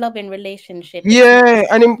guys have a loving relationship. Yeah,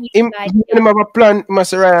 and him have a plan,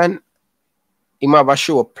 Mr. Ryan. Him have a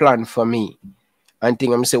show plan for me. And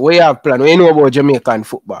thing I'm say, what you have plan? What you know about Jamaican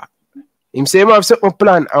football? Him say, I have something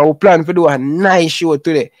plan. I will plan to do a nice show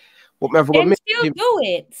today. But I forgot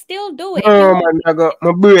Still do it. No, man,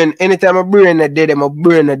 my brain, anytime my brain is dead, my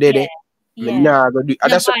brain is dead. Me nah go do. And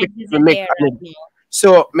The that's what vibes me isn't make. there right now.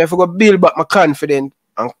 So me have to go build back my confidence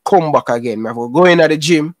and come back again. Me have to go in at the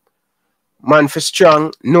gym, man for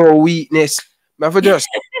strong, no weakness. Me have to just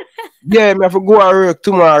yeah, me have to go and work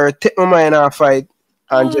tomorrow, take my mind off fight,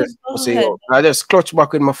 and just say, God. yo, I just clutch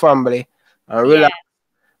back with my family and relax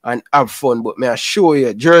and have fun. But me I show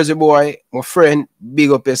you, Jersey boy, my friend,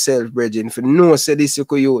 big up yourself, brethren. If you know say this you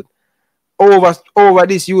could youth. Over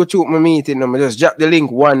this YouTube my meeting, I just drop the link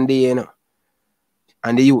one day, you know.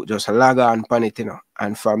 And the youth just log on pan it, you know.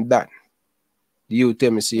 And from that, the youth tell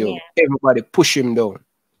me, see, yo, everybody push him down.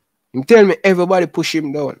 He tell me everybody push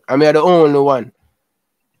him down. I mean, I'm the only one.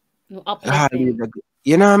 You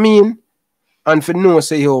know what I mean? And for no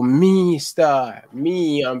say, yo, me star,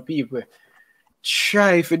 me and people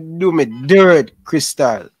try to do me dirt,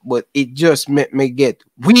 Crystal, but it just make me get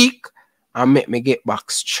weak and make me get back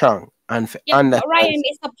strong. And for Ryan,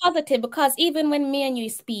 it's a positive because even when me and you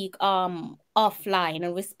speak offline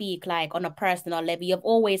and we speak like on a personal level, you've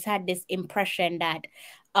always had this impression that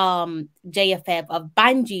JFF of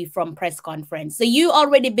Banji from press conference. So you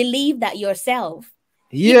already believe that yourself.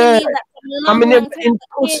 Yeah, I mean,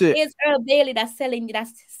 it's Earl Bailey that's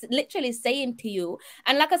literally saying to you.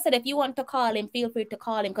 And like I said, if you want to call him, feel free to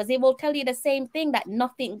call him because he will tell you the same thing, that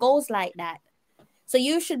nothing goes like that. So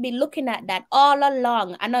you should be looking at that all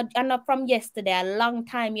along. And not from yesterday, a long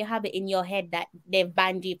time you have it in your head that they've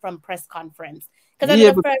banned you from press conference. Because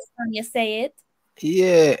that's the first time you say it.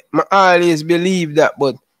 Yeah, I always believe that,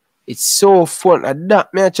 but it's so fun. And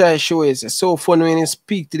that me I try to show you, it's so fun when you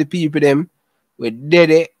speak to the people them with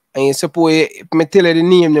dead, and you suppose if me tell you the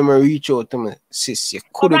name, them will reach out to me. Sis, you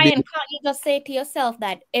could have Ryan, been. can't you just say to yourself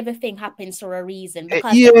that everything happens for a reason?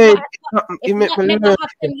 Because yeah, if that never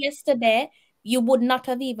happened yesterday, you would not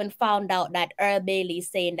have even found out that Earl Bailey is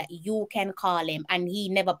saying that you can call him and he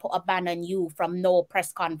never put a ban on you from no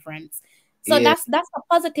press conference. So that's a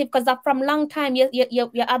positive because from long time you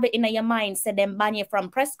have it in your mind, say them ban you from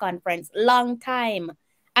press conference. Long time.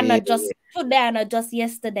 And not just today and not just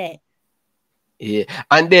yesterday. Yeah.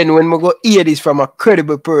 And then when we go hear this from a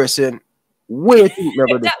credible person, wait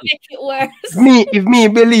that makes it worse. If me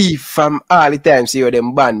believe from all the time see how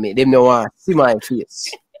them ban me, them no want see my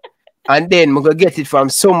face. And then I go get it from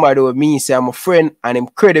somebody with me say I'm a friend and I'm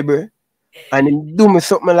credible and him do me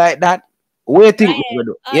something like that. What you think me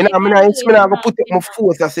do? You know, I mean, I go put up my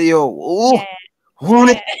foot and say, yo,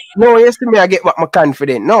 no, yesterday I get back my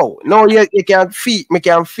confidence. No, you can't feel me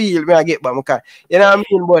I get back my confidence. You know what I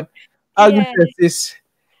mean? But as we say,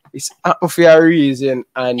 it's happen for a reason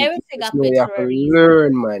and you have to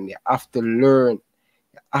learn, man. You have to learn.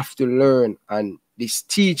 You have to learn. And this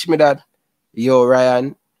teach me that, yo,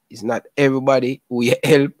 Ryan, it's not everybody who you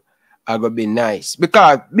help are gonna be nice.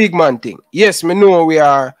 Because big man thing. Yes, me know we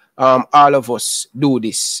are all of us do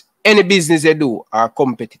this. Any business they do are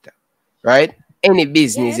competitor, right? Any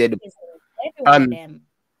business they do.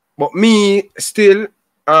 But me still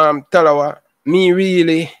Talawa, me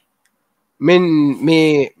really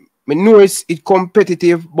me know it's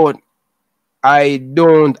competitive, but I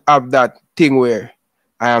don't have that thing where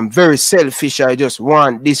I am very selfish. I just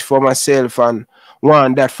want this for myself and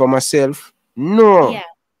want that for myself. No. Yeah.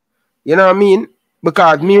 You know what I mean?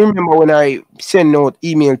 Because me remember when I send out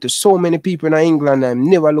email to so many people in England and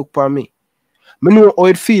never look for me. I know how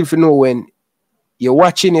it feels to know when you're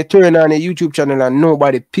watching, you turn on a YouTube channel and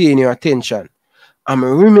nobody paying your attention. I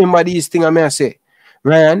remember these things I say,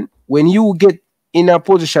 Ryan, when you get in a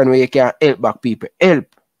position where you can help back people,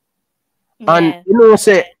 help. Yeah. And you know,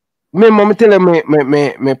 say, remember me tell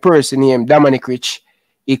my person named Dominic Rich,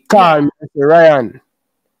 he called me and say,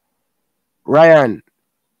 Ryan,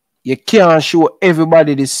 you can't show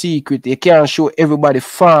everybody the secret. You can't show everybody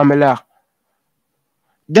formula.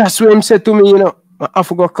 That's what him said to me, you know. I have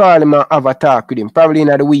to go call him and have a talk with him, probably in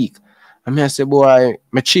the week. And I say, boy,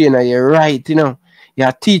 my trainer, you're right, you know. You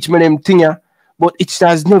teach me them things, but it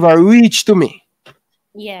has never reached to me.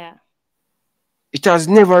 Yeah. It has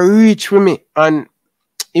never reached for me. And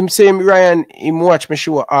him saying, Ryan, him watch my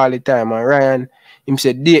show all the time. And Ryan, him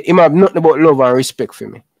said, him have nothing but love and respect for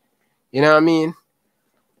me. You know what I mean?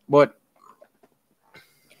 But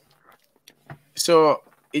so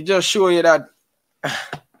it just show you that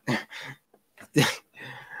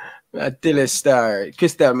I tell a story.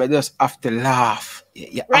 Crystal, I just have to laugh.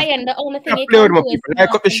 Ryan, the only thing you can do is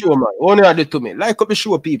like up the show, man. Only I do to me. Like up the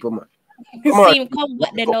show, people, man. See him come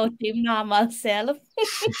back the know him normal self.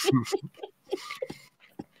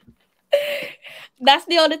 That's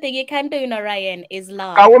the only thing you can do, you know, Ryan, is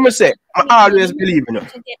laugh. I want to say, I always believe in it.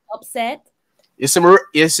 To get upset. You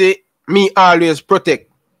see, me always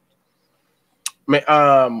protect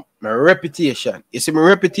my reputation. You see, my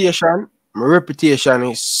reputation my reputation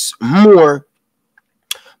is more.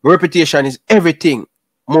 My reputation is everything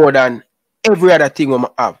more than every other thing I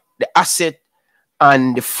have. The asset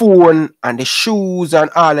and the phone and the shoes and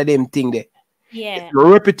all of them things there. Yeah. My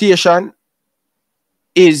reputation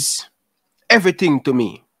is everything to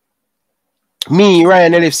me. Me,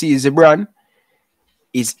 Ryan LFC is a brand,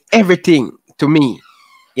 is everything to me.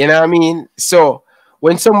 You know what I mean? So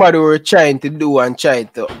when somebody were trying to do and try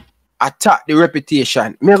to attack the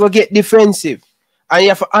reputation, me go get defensive. And you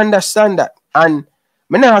have to understand that. And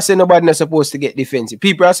me not say nobody not supposed to get defensive.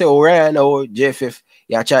 People are say, oh, Ryan, oh, JFF,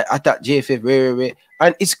 yeah, try attack JFF, very.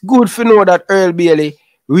 And it's good for know that Earl Bailey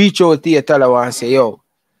reach out to your Talawa and say, yo,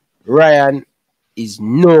 Ryan is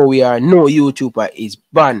nowhere, no YouTuber is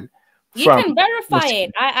banned. You can verify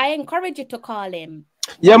it. I encourage you to call him.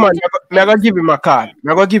 Yeah, man, I'm going to give him a call. I'm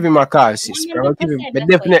going to give him a call, sis.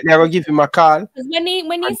 Definitely, I'm going to give him a call. When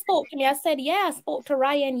he spoke to me, I said, yeah, I spoke to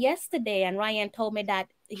Ryan yesterday, and Ryan told me that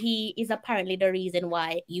he is apparently the reason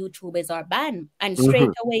why YouTubers are banned. And straight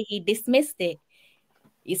away, he dismissed it.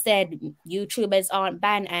 He said, YouTubers aren't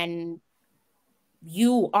banned, and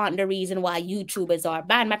you aren't the reason why YouTubers are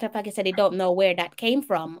banned. Matter of fact, he said he don't know where that came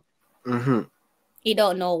from. He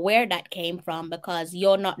don't know where that came from because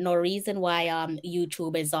you're not no reason why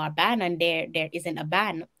YouTubers are banned and there isn't a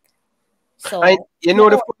ban. So you know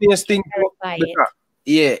the funniest thing,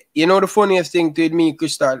 yeah, you know the funniest thing to me,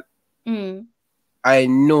 Crystal. I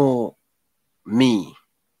know me.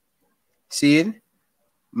 See,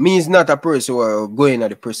 me is not a person who will go in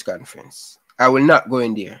at the press conference. I will not go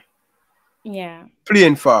in there. Yeah.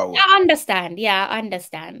 Plain forward. I understand. Yeah, I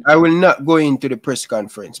understand. I will not go into the press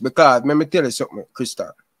conference because let me tell you something, Crystal.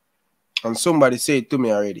 And somebody said to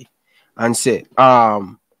me already and said,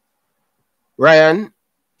 Ryan,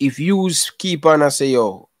 if you keep on and say,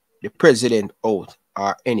 yo, the president out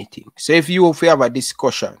or anything. So if you have a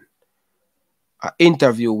discussion, an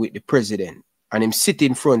interview with the president, and him sit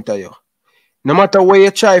in front of you, no matter what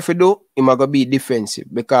you try to do, he might be defensive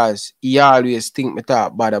because he always think me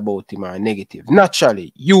talk bad about him or negative.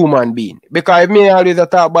 Naturally, human being. Because if me always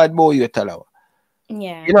talk bad about you, tell her.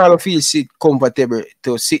 Yeah. You know, I feel comfortable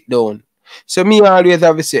to sit down. So me always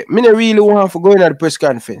have to say, me not really want to go in at the press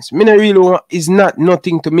conference. Me not really want, it's not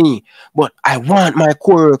nothing to me. But I want my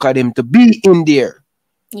co-worker them to be in there.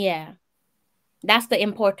 Yeah. That's the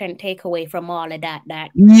important takeaway from all of that.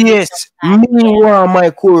 Yes, me want my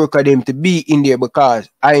co-worker them to be in there because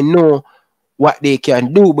I know what they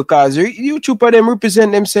can do because YouTuber them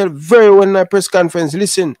represent themselves very well in a press conference.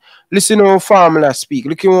 Listen how Formula speak.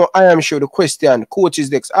 Look how I am sure the question, coaches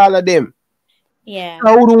decks, all of them. Yeah.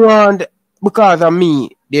 I would want because of me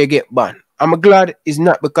they get banned. I'm glad it's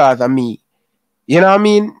not because of me. You know what I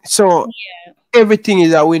mean? So everything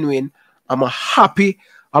is a win-win. I'm happy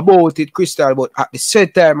about it, Crystal, but at the same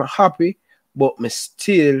time, I'm happy, but I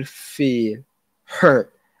still feel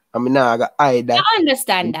hurt. I mean, now I got hide that. I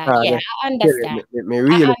understand that. Yeah, I understand. Me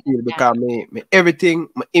really feel because me everything,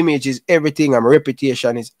 my image is everything, and my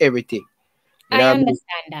reputation is everything. You know I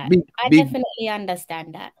understand that. I definitely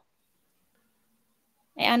understand that.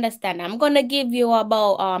 I understand. I'm gonna give you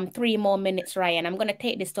about 3 more minutes, Ryan. I'm gonna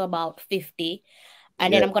take this to about 50.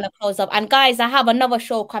 And then I'm going to close up. And guys, I have another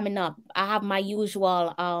show coming up. I have my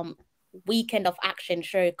usual weekend of action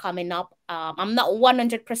show coming up. I'm not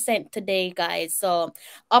 100% today, guys. So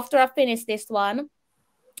after I finish this one,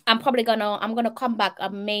 I'm gonna come back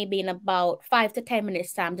maybe in about 5 to 10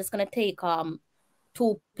 minutes time. I'm just gonna take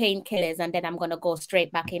 2 painkillers and then I'm gonna go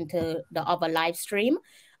straight back into the other live stream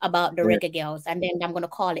about the Reggae Girls, and then I'm gonna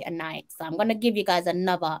call it a night. So I'm gonna give you guys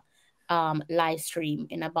another live stream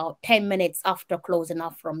in about 10 minutes after closing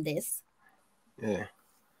off from this. Yeah.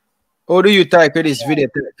 How do you title this video,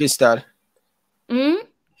 Crystal? I'm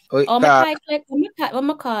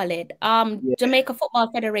gonna call it. Jamaica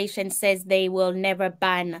Football Federation says they will never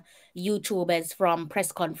ban YouTubers from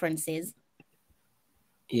press conferences.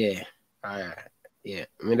 Yeah. Yeah.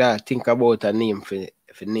 I mean, I think about a name for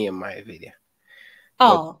name my video.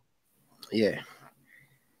 Oh. But, yeah.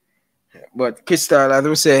 But Crystal, as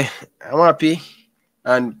I say, I'm happy.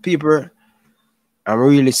 And people, I'm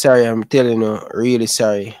really sorry. I'm telling you, really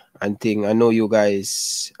sorry. And thing. I know you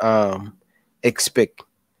guys expect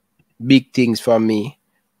big things from me.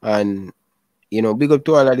 And, you know, big up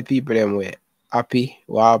to all of the people them were happy,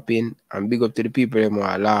 and big up to the people them who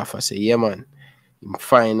are laugh. I say, yeah, man.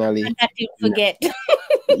 Finally. And that you forget.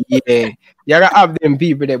 Yeah. You gotta have them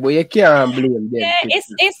people there, but you can't blame them. Yeah,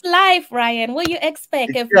 it's life, Ryan. What you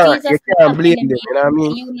expect? If Jesus you can't blame them, you know what I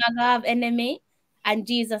mean? You not have enemy, and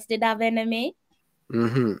Jesus did have enemy.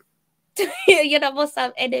 You know, must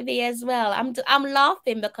have enemy as well. I'm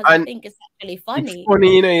laughing because I think it's actually funny. It's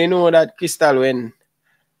funny, you know that Crystal, when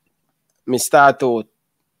me start out,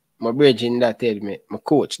 my brethren that tell me, my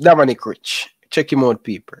coach, Dominic Rich, check him out,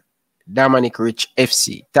 people. Dominic Rich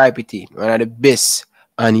FC, type it in. One of the best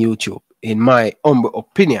on YouTube, in my humble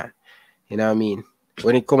opinion. You know what I mean?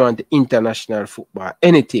 When it comes on to international football,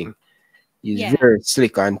 anything is very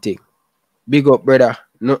slick and thing. Big up, brother.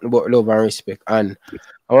 Nothing but love and respect. And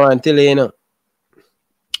I want to tell you, you know,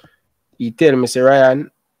 he tell me, say,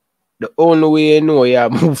 Ryan, the only way you know you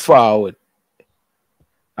move forward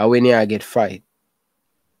is when you get fight.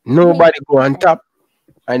 Nobody go on top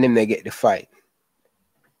and then they get the fight.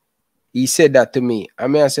 He said that to me. I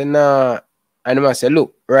mean, I said, nah. And I said,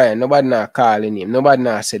 look, Ryan, nobody not calling him. Nobody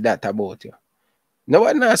not said that about you.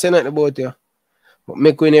 Nobody not say nothing about you. But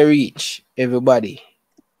make when you reach everybody,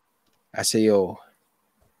 I say, yo,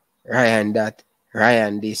 Ryan that,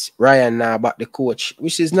 Ryan this, Ryan now about the coach,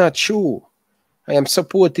 which is not true. I am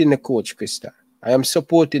supporting the coach, Krista. I am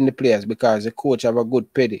supporting the players because the coach have a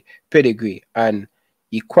good pedigree and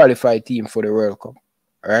he qualified team for the World Cup.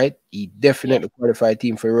 Right? He definitely qualified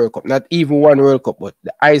team for the World Cup. Not even one World Cup, but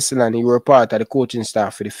the Iceland, he were part of the coaching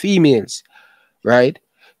staff for the females. Right?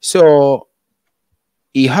 So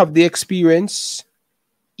he have the experience.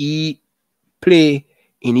 He play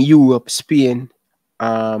in Europe, Spain,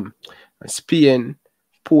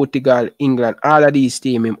 Portugal, England, all of these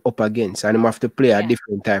teams him up against, and him have to play a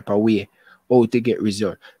different type of way how to get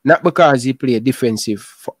result. Not because he play defensive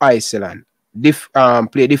for Iceland,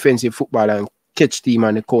 play defensive football and catch team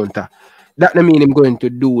on the counter. That don't mean him going to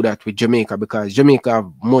do that with Jamaica, because Jamaica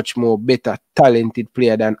have much more better talented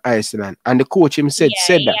player than Iceland. And the coach him said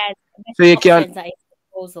that. So you can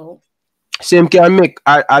same can make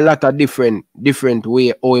a lot of different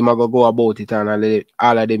way how him go about it and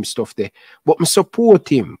all of them stuff there. But I support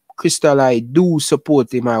him. Crystal, I do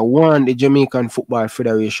support him. I want the Jamaican Football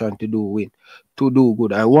Federation to do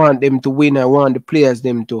good. I want them to win. I want the players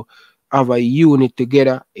them to have a unit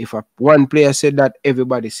together. If one player said that,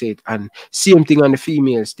 everybody said it. And same thing on the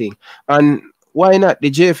females thing. And why not? The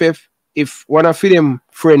JFF, if one of them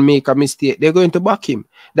friend make a mistake, they're going to back him.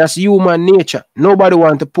 That's human nature. Nobody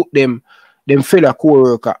want to put them fellow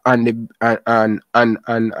co-worker and But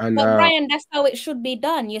Brian, that's how it should be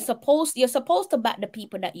done. You're supposed to back the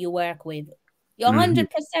people that you work with. You're 100%.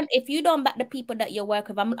 If you don't back the people that you work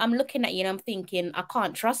with, I'm looking at you and I'm thinking, I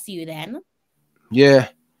can't trust you then. Yeah.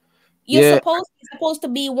 You're supposed to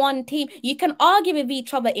be one team. You can argue with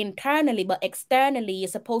each other internally, but externally, you're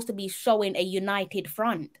supposed to be showing a united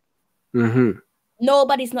front.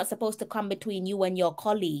 Nobody's not supposed to come between you and your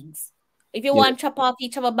colleagues. If you want to chop off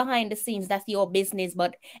each other behind the scenes, that's your business.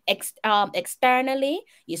 But externally,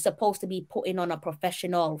 you're supposed to be putting on a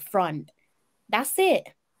professional front. That's it.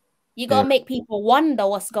 You got to make people wonder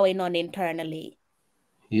what's going on internally.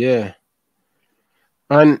 Yeah.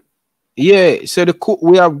 And so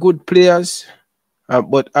we have good players.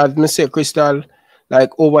 But as I say, Crystal,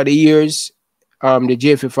 like over the years, the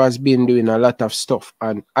JFF has been doing a lot of stuff.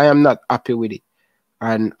 And I am not happy with it.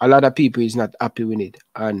 And a lot of people is not happy with it.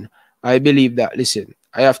 And I believe that, listen,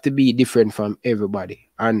 I have to be different from everybody.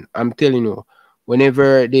 And I'm telling you,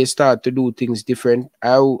 whenever they start to do things different,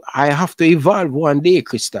 I have to evolve one day,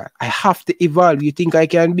 Krista. I have to evolve. You think I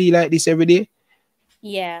can be like this every day?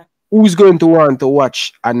 Yeah. Who's going to want to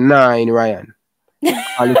watch a 9 Ryan?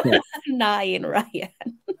 9 Ryan.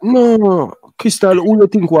 No, Crystal, who you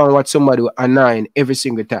think want to watch somebody with a 9 every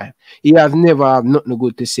single time? He has never have nothing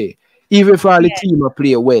good to say. Even if all the team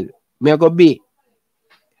play well, me I go be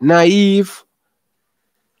naive.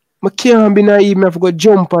 I can't be naive. I have to go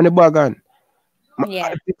jump on the bag.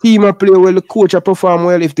 If the team play well, the coach perform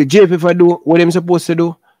well. If the JFF do what I'm supposed to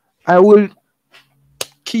do, I will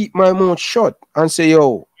keep my mouth shut and say,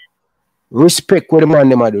 yo, respect what the man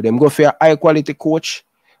them do. Them go for a high quality coach.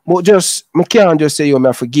 But I can't just say, yo,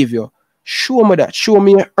 I forgive you. Show me that. Show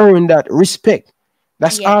me you earn that respect.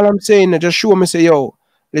 That's all I'm saying. Just show me, say, yo,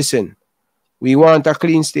 listen, we want a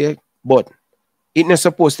clean state, but it's not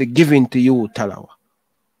supposed to give in to you, Talawa.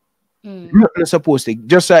 Not supposed to.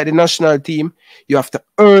 Just like the national team, you have to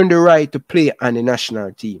earn the right to play on the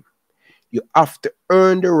national team. You have to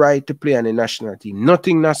earn the right to play on the national team.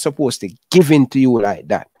 Nothing not supposed to give in to you like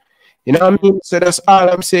that. You know what I mean? So that's all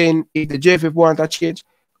I'm saying. If the JFF want to change,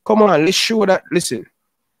 come on, let's show that. Listen,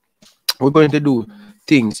 we're going to do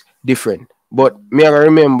things different. But me, I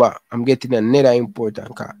remember, I'm getting another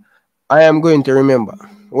important card. I am going to remember.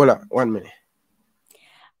 Hold on, 1 minute.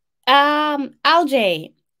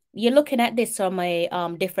 LJ, you're looking at this from a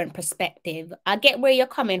different perspective. I get where you're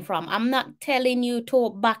coming from. I'm not telling you to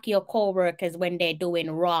back your co-workers when they're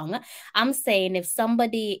doing wrong. I'm saying if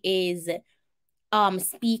somebody is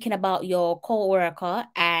speaking about your co-worker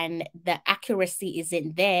and the accuracy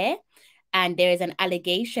isn't there, and there is an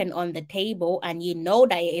allegation on the table and you know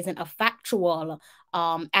that it isn't a factual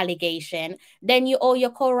allegation, then you owe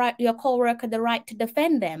your co-worker the right to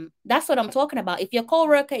defend them. That's what I'm talking about. If your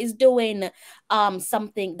co-worker is doing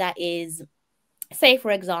something that is, say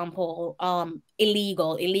for example,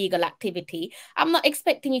 illegal activity, I'm not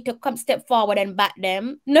expecting you to come step forward and back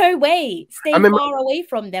them. No way. Stay far away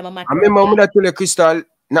from them. I remember that tell you, Crystal,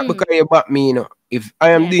 not because you back me, you know. If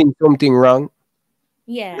I am doing something wrong,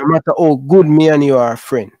 no matter how good me and you are a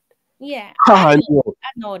friend. Yeah, I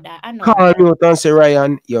know that. Call me out and say,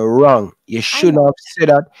 Ryan, you're wrong. You shouldn't have said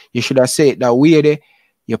that. You should have said it that way there.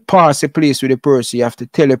 You pass a place with the person, you have to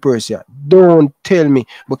tell the person. Don't tell me.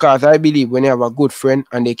 Because I believe when you have a good friend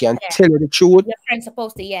and they can tell you the truth. Your friend's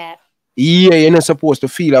supposed to, Yeah, you're not supposed to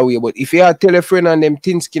feel that way. But if you tell a friend and them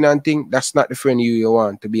thin skin and thing, that's not the friend you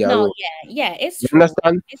want to be around. No, yeah, it's you true.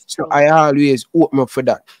 Understand? So I always open up for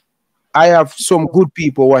that. I have some good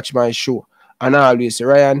people watch my show. And I always say,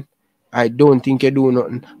 Ryan, I don't think you do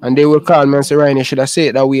nothing. And they will call me and say, Ryan, you should have said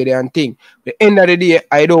it that way there and think. But at the end of the day,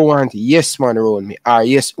 I don't want yes man around me or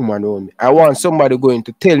yes woman around me. I want somebody going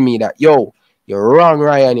to tell me that, yo, you're wrong,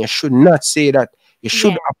 Ryan. You should not say that. You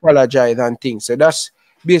should apologize and things. So that's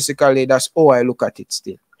basically, that's how I look at it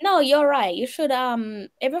still. No, you're right. You should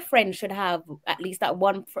every friend should have at least that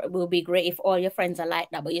one. Will be great if all your friends are like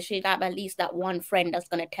that, but you should have at least that one friend that's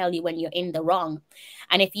going to tell you when you're in the wrong.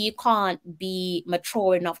 And if you can't be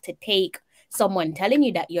mature enough to take someone telling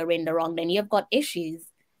you that you're in the wrong, then you've got issues.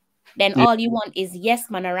 Then all you want is yes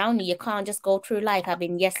man around you. You can't just go through life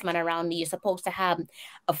having yes man around you. You're supposed to have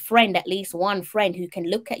a friend, at least one friend who can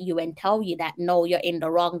look at you and tell you that no, you're in the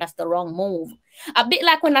wrong. That's the wrong move. A bit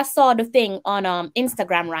like when I saw the thing on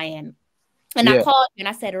Instagram, Ryan. And I called you and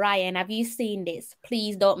I said, Ryan, have you seen this?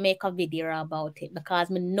 Please don't make a video about it because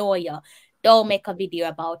I know you. Don't make a video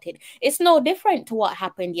about it. It's no different to what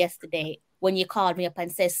happened yesterday when you called me up and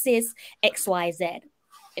said, sis, XYZ.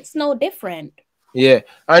 It's no different. Yeah,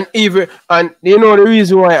 and even, and you know the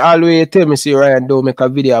reason why I always tell me, say, Ryan, don't make a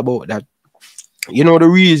video about that. You know the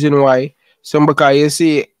reason why? Because you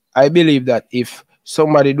see, I believe that if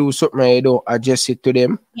somebody do something and you don't adjust it to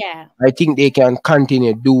them, I think they can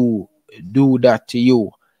continue do that to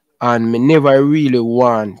you. And me never really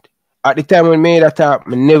want. At the time when me that up,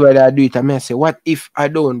 me never do it. I say, what if I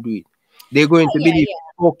don't do it? They're going to believe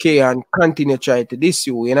okay and continue trying to diss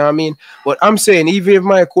you, you know what I mean? But I'm saying, even if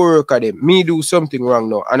my co-worker them, me do something wrong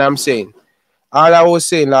now, and I'm saying, all I was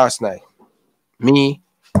saying last night,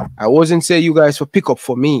 I wasn't saying you guys for pick up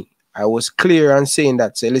for me. I was clear and saying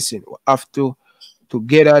that, say, listen, we have to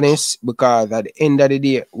get honest, because at the end of the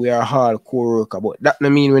day, we are all co-worker. But that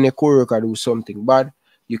don't mean when a co-worker do something bad,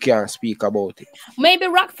 you can't speak about it. Maybe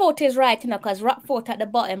Rockford is right, you know, because Rockford at the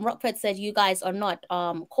bottom, Rockford says you guys are not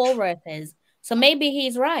co-workers. So maybe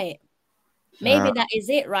he's right. Maybe that is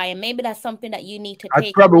it, Ryan. Maybe that's something that you need to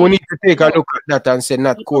take. Probably we need to take a look at that and say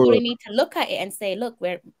not co-workers. We need to look at it and say, look,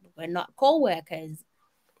 we're not co-workers.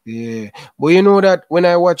 Yeah, but you know that when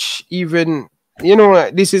I watch even, you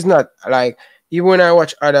know, this is not like, even when I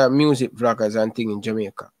watch other music vloggers and things in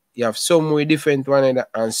Jamaica, you have some way different one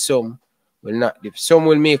and some will not. Some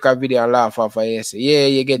will make a video and laugh off and say, yeah,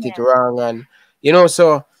 you get it wrong, and you know,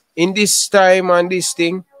 so in this time and this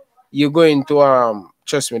thing, you're going to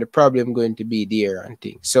trust me, the problem going to be there and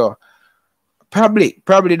things. So probably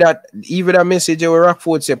that even a message where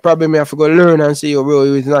Rockford said, probably me have to go learn and say, yo,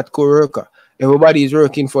 bro, it's not co-worker. Everybody is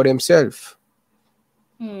working for themselves.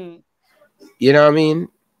 You know what I mean?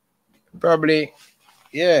 Probably,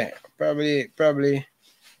 yeah, probably.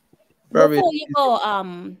 Before you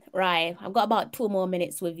go, right, I've got about 2 more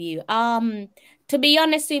minutes with you. To be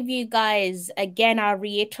honest with you guys, again, I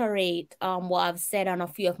reiterate what I've said on a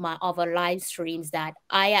few of my other live streams, that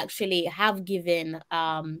I actually have given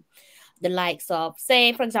the likes of,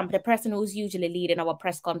 say, for example, the person who's usually leading our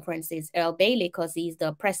press conference is Earl Bailey, because he's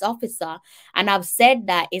the press officer. And I've said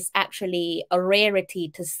that it's actually a rarity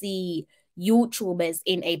to see YouTubers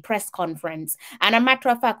in a press conference. And a matter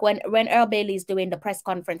of fact, when Earl Bailey is doing the press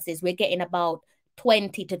conferences, we're getting about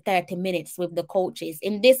 20 to 30 minutes with the coaches.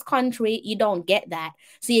 In this country, you don't get that.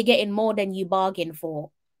 So you're getting more than you bargain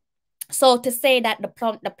for. So to say that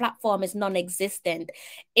the platform is non-existent,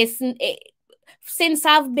 Since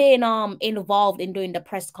I've been involved in doing the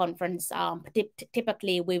press conference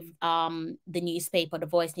typically with the newspaper, the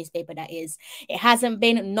Voice newspaper, that is, it hasn't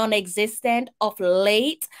been non-existent. Of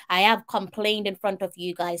late I have complained in front of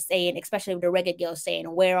you guys saying, especially with the Reggae Girls, saying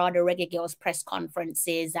where are the Reggae Girls press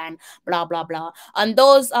conferences and blah blah blah. And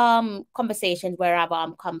those conversations where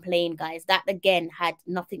I've complained, guys, that again had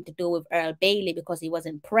nothing to do with Earl Bailey, because he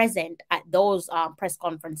wasn't present at those press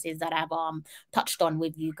conferences that I've touched on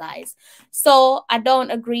with you guys. So I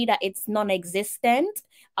don't agree that it's non-existent.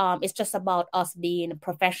 It's just about us being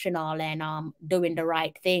professional and doing the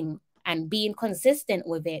right thing and being consistent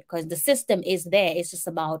with it, because the system is there. It's just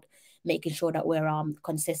about making sure that we're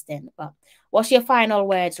consistent. But what's your final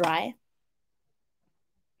words, Ryan?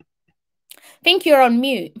 I think you're on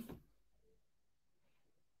mute.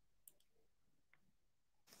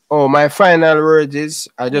 Oh, my final word is,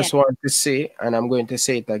 I just want to say, and I'm going to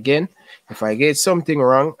say it again, if I get something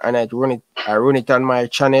wrong and I run it on my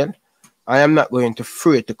channel, I am not going to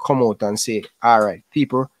afraid to come out and say, all right,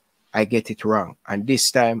 people, I get it wrong. And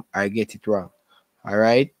this time I get it wrong. All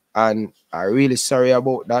right. And I'm really sorry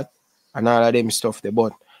about that and all of them stuff there.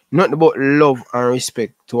 But nothing but love and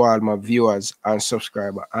respect to all my viewers and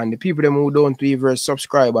subscribers. And the people them who don't even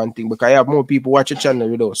subscribe and thing, because I have more people watch the channel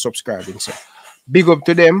without subscribing. So big up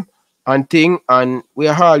to them and thing. And we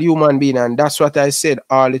are all human beings. And that's what I said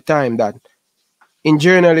all the time, that in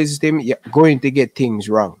journalism, you're going to get things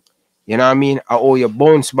wrong. You know what I mean? Or you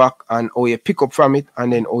bounce back and or you pick up from it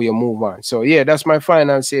and then or you move on. So yeah, that's my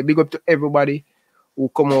final say. Big up to everybody who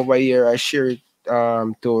come over here. I share it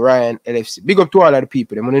to Ryan LFC. Big up to all of the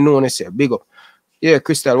people. I'm gonna know what I say. Big up. Yeah,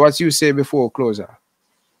 Crystal, what you say before closer?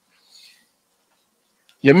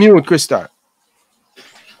 You're mute, Crystal.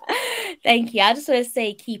 Thank you. I just want to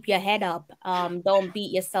say, keep your head up. Don't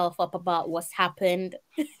beat yourself up about what's happened.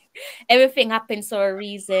 Everything happens for a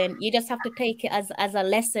reason. You just have to take it as a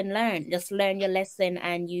lesson learned. Just learn your lesson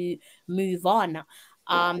and you move on.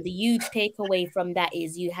 The huge takeaway from that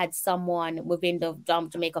is you had someone within the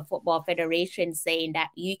Jamaica Football Federation saying that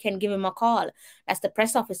you can give him a call. That's the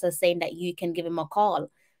press officer saying that you can give him a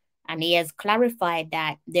call. And he has clarified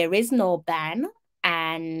that there is no ban.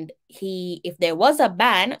 And if there was a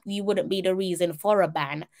ban, you wouldn't be the reason for a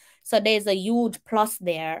ban. So there's a huge plus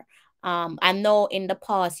there. I know in the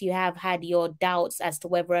past you have had your doubts as to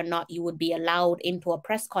whether or not you would be allowed into a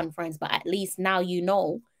press conference, but at least now you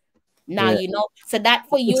know. You know. So that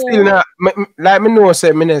for you, still not, like me know,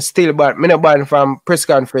 say me still but me not ban from press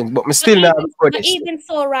conference, but me still not. But even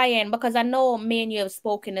so, Ryan, because I know me and you have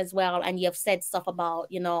spoken as well, and you have said stuff about,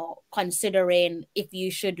 you know, considering if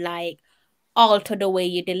you should like alter the way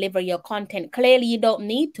you deliver your content. Clearly, you don't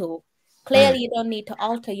need to. Clearly, you don't need to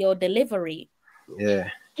alter your delivery. Yeah.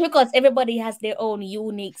 Because everybody has their own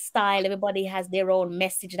unique style. Everybody has their own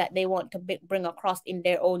message that they want to bring across in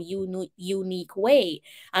their own unique way.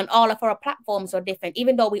 And all of our platforms are different,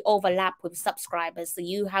 even though we overlap with subscribers. So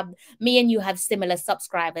you have, me and you have similar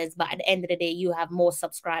subscribers, but at the end of the day, you have more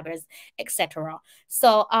subscribers, etc.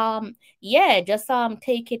 So, yeah, just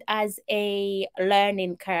take it as a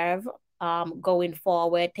learning curve going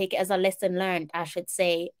forward. Take it as a lesson learned, I should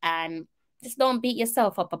say. And just don't beat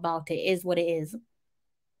yourself up about it. It is what it is.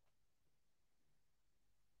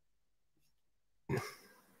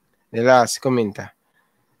 The last commenter,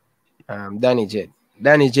 Danny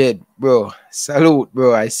Jed, bro, salute,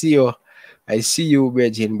 bro. I see you,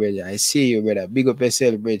 Bridging, brother. I see you, brother. Big up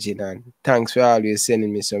yourself, Bridging, and thanks for always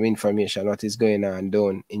sending me some information what is going on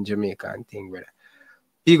down in Jamaica and thing, brother.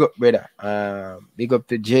 Big up, brother. Big up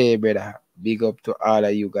to Jay, brother. Big up to all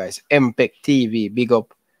of you guys. MPEC TV, big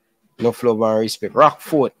up. No love and respect.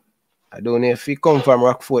 Rockfort. I don't know if you come from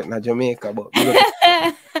Rockfort in Jamaica, but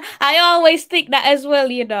I always think that as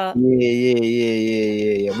well, you know.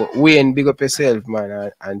 Yeah. But Wayne, big up yourself,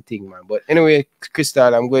 man, and thing, man. But anyway,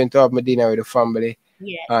 Crystal, I'm going to have my dinner with the family.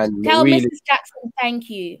 Yeah. And tell really, Mrs. Jackson thank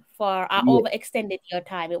you for overextended your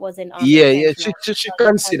time. It wasn't yeah. She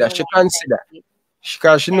consider.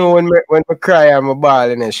 Because she know when I cry, I'm a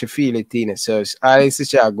ball and then she feel it in it. So I see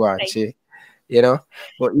she go on, she, you know.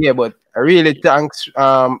 But yeah, but I really thanks.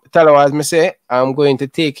 Tell her as me say, I'm going to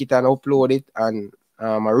take it and upload it and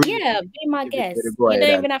really be my guest. You don't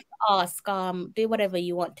even have to ask. Do whatever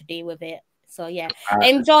you want to do with it. So yeah,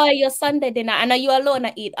 enjoy your Sunday dinner. I know you alone.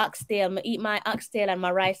 I eat oxtail. I eat my oxtail and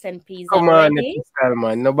my rice and peas. Come on,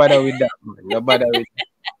 man. Nobody with that, man. Nobody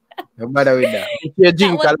with that. Make sure you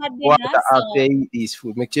drink a lot of water after you eat this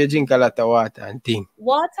food. Make sure you drink a lot of water and thing.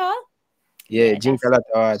 Water? Yeah, drink a lot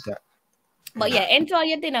of water. But yeah, enjoy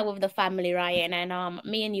your dinner with the family, Ryan, and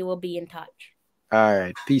me and you will be in touch. All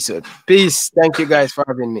right. Peace out. Peace. Thank you guys for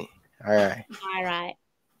having me. All right. All right.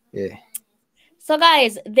 Yeah. So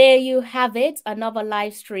guys, there you have it. Another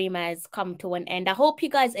live stream has come to an end. I hope you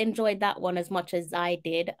guys enjoyed that one as much as I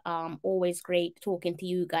did. Always great talking to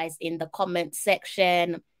you guys in the comment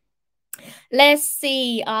section. Let's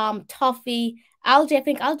see. Toffee, Algie, I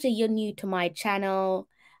think Algie, you're new to my channel.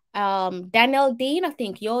 Daniel Dean, I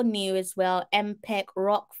think you're new as well. MPEC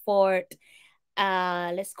Rockford.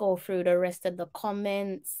 Let's go through the rest of the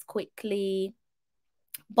comments quickly.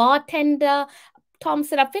 Bartender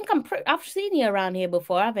Thompson, I think I've seen you around here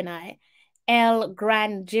before, haven't I? El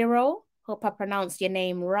Grandgiro, hope I pronounced your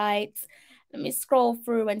name right. Let me scroll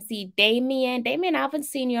through and see Damien. Damien, I haven't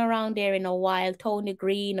seen you around there in a while. Tony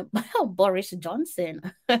Green, Boris Johnson.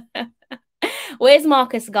 Where's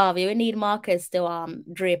Marcus Garvey? We need Marcus to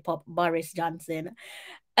drape up Boris Johnson.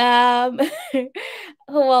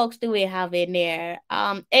 Who else do we have in there?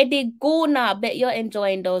 Eddie Guna, bet you're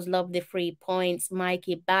enjoying those lovely 3 points.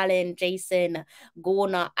 Mikey Ballin, Jason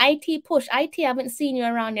Guna, IT Push. IT, I haven't seen you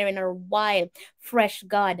around there in a while. Fresh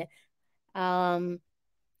God.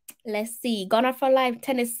 Let's see. Gunner for Life,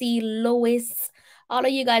 Tennessee, Lewis. All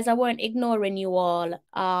of you guys, I weren't ignoring you all.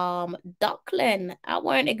 Duckland, I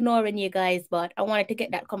weren't ignoring you guys, but I wanted to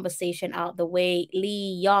get that conversation out the way.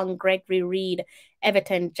 Lee Young, Gregory Reed,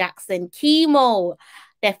 Everton Jackson, Chemo,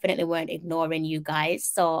 definitely weren't ignoring you guys.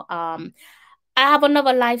 So I have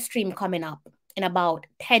another live stream coming up in about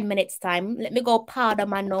 10 minutes time. Let me go powder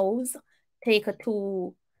my nose, take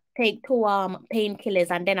two painkillers,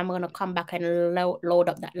 and then I'm gonna come back and load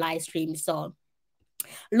up that live stream. So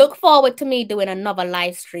look forward to me doing another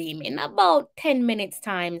live stream in about 10 minutes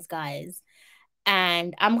times, guys.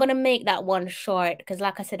 And I'm going to make that one short because,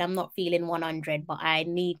 like I said, I'm not feeling 100, but I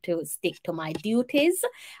need to stick to my duties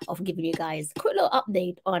of giving you guys a quick little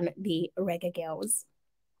update on the Reggae Girls.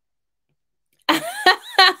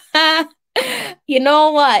 You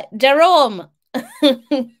know what? Jerome.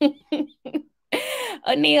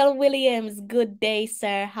 O'Neill Williams, good day,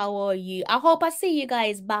 sir. How are you? I hope I see you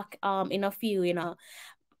guys back in a few, you know.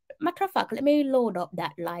 Matter of fact, let me load up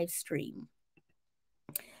that live stream.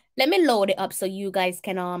 Let me load it up so you guys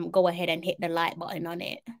can go ahead and hit the like button on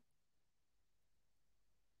it.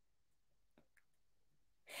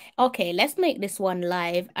 Okay, let's make this one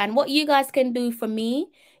live. And what you guys can do for me,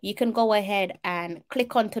 you can go ahead and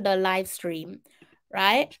click onto the live stream,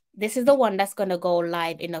 right? This is the one that's going to go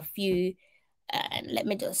live in a few. And let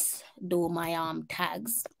me just do my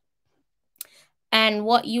tags. And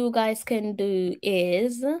what you guys can do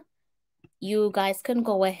is you guys can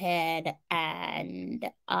go ahead and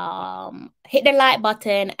hit the like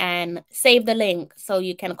button and save the link so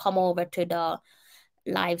you can come over to the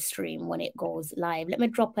live stream when it goes live. Let me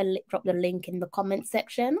drop the link in the comment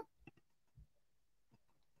section.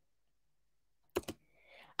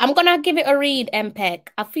 I'm gonna give it a read, MPEC.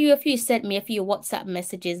 A few of you sent me a few WhatsApp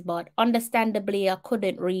messages, but understandably I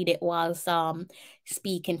couldn't read it whilst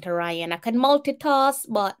speaking to Ryan. I can multitask,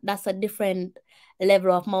 but that's a different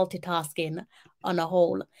level of multitasking on a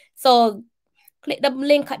whole. So click the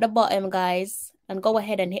link at the bottom, guys, and go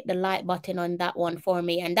ahead and hit the like button on that one for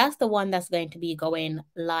me. And that's the one that's going to be going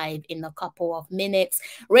live in a couple of minutes.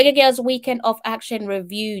 Reggae Girls Weekend of Action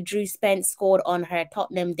review. Drew Spence scored on her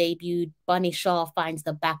Tottenham debut. Bunny Shaw finds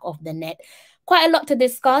the back of the net. Quite a lot to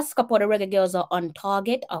discuss. A couple of the Reggae Girls are on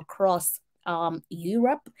target across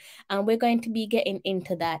Europe. And we're going to be getting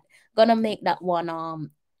into that. Gonna make that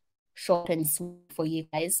one short and sweet for you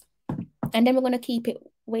guys. And then we're going to keep it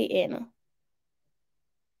waiting.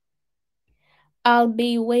 I'll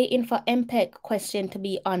be waiting for MPEC question to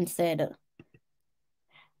be answered.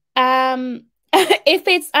 If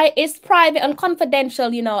it's private and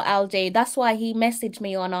confidential, you know, LJ, that's why he messaged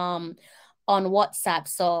me on WhatsApp.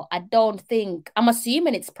 So I don't think, I'm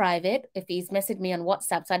assuming it's private if he's messaged me on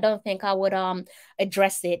WhatsApp. So I don't think I would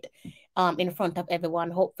address it in front of everyone.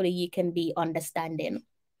 Hopefully you can be understanding.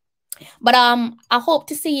 But I hope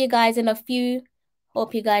to see you guys in a few.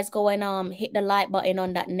 Hope you guys go and hit the like button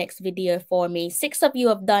on that next video for me. 6 of you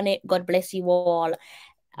have done it. God bless you all.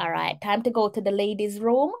 All right, time to go to the ladies'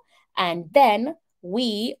 room. And then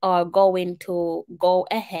we are going to go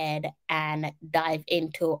ahead and dive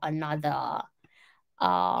into another.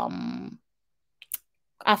 I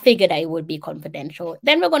figured that it would be confidential.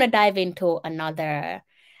 Then we're going to dive into another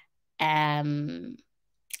live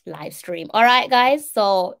stream. All right, guys.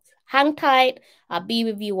 So hang tight. I'll be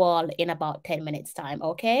with you all in about 10 minutes time.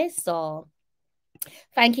 Okay. So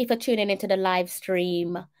thank you for tuning into the live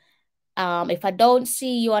stream. If I don't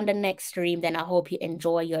see you on the next stream, then I hope you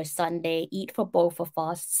enjoy your Sunday. Eat for both of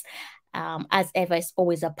us. As ever, it's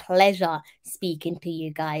always a pleasure speaking to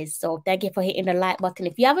you guys. So thank you for hitting the like button.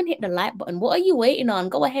 If you haven't hit the like button, what are you waiting on?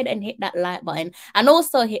 Go ahead and hit that like button, and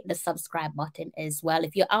also hit the subscribe button as well.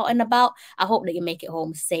 If you're out and about, I hope that you make it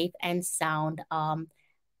home safe and sound.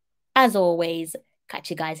 As always, catch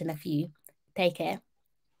you guys in a few. Take care.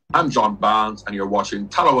 I'm John Barnes, and you're watching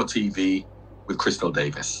Talawa TV with Crystal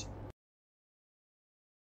Davis.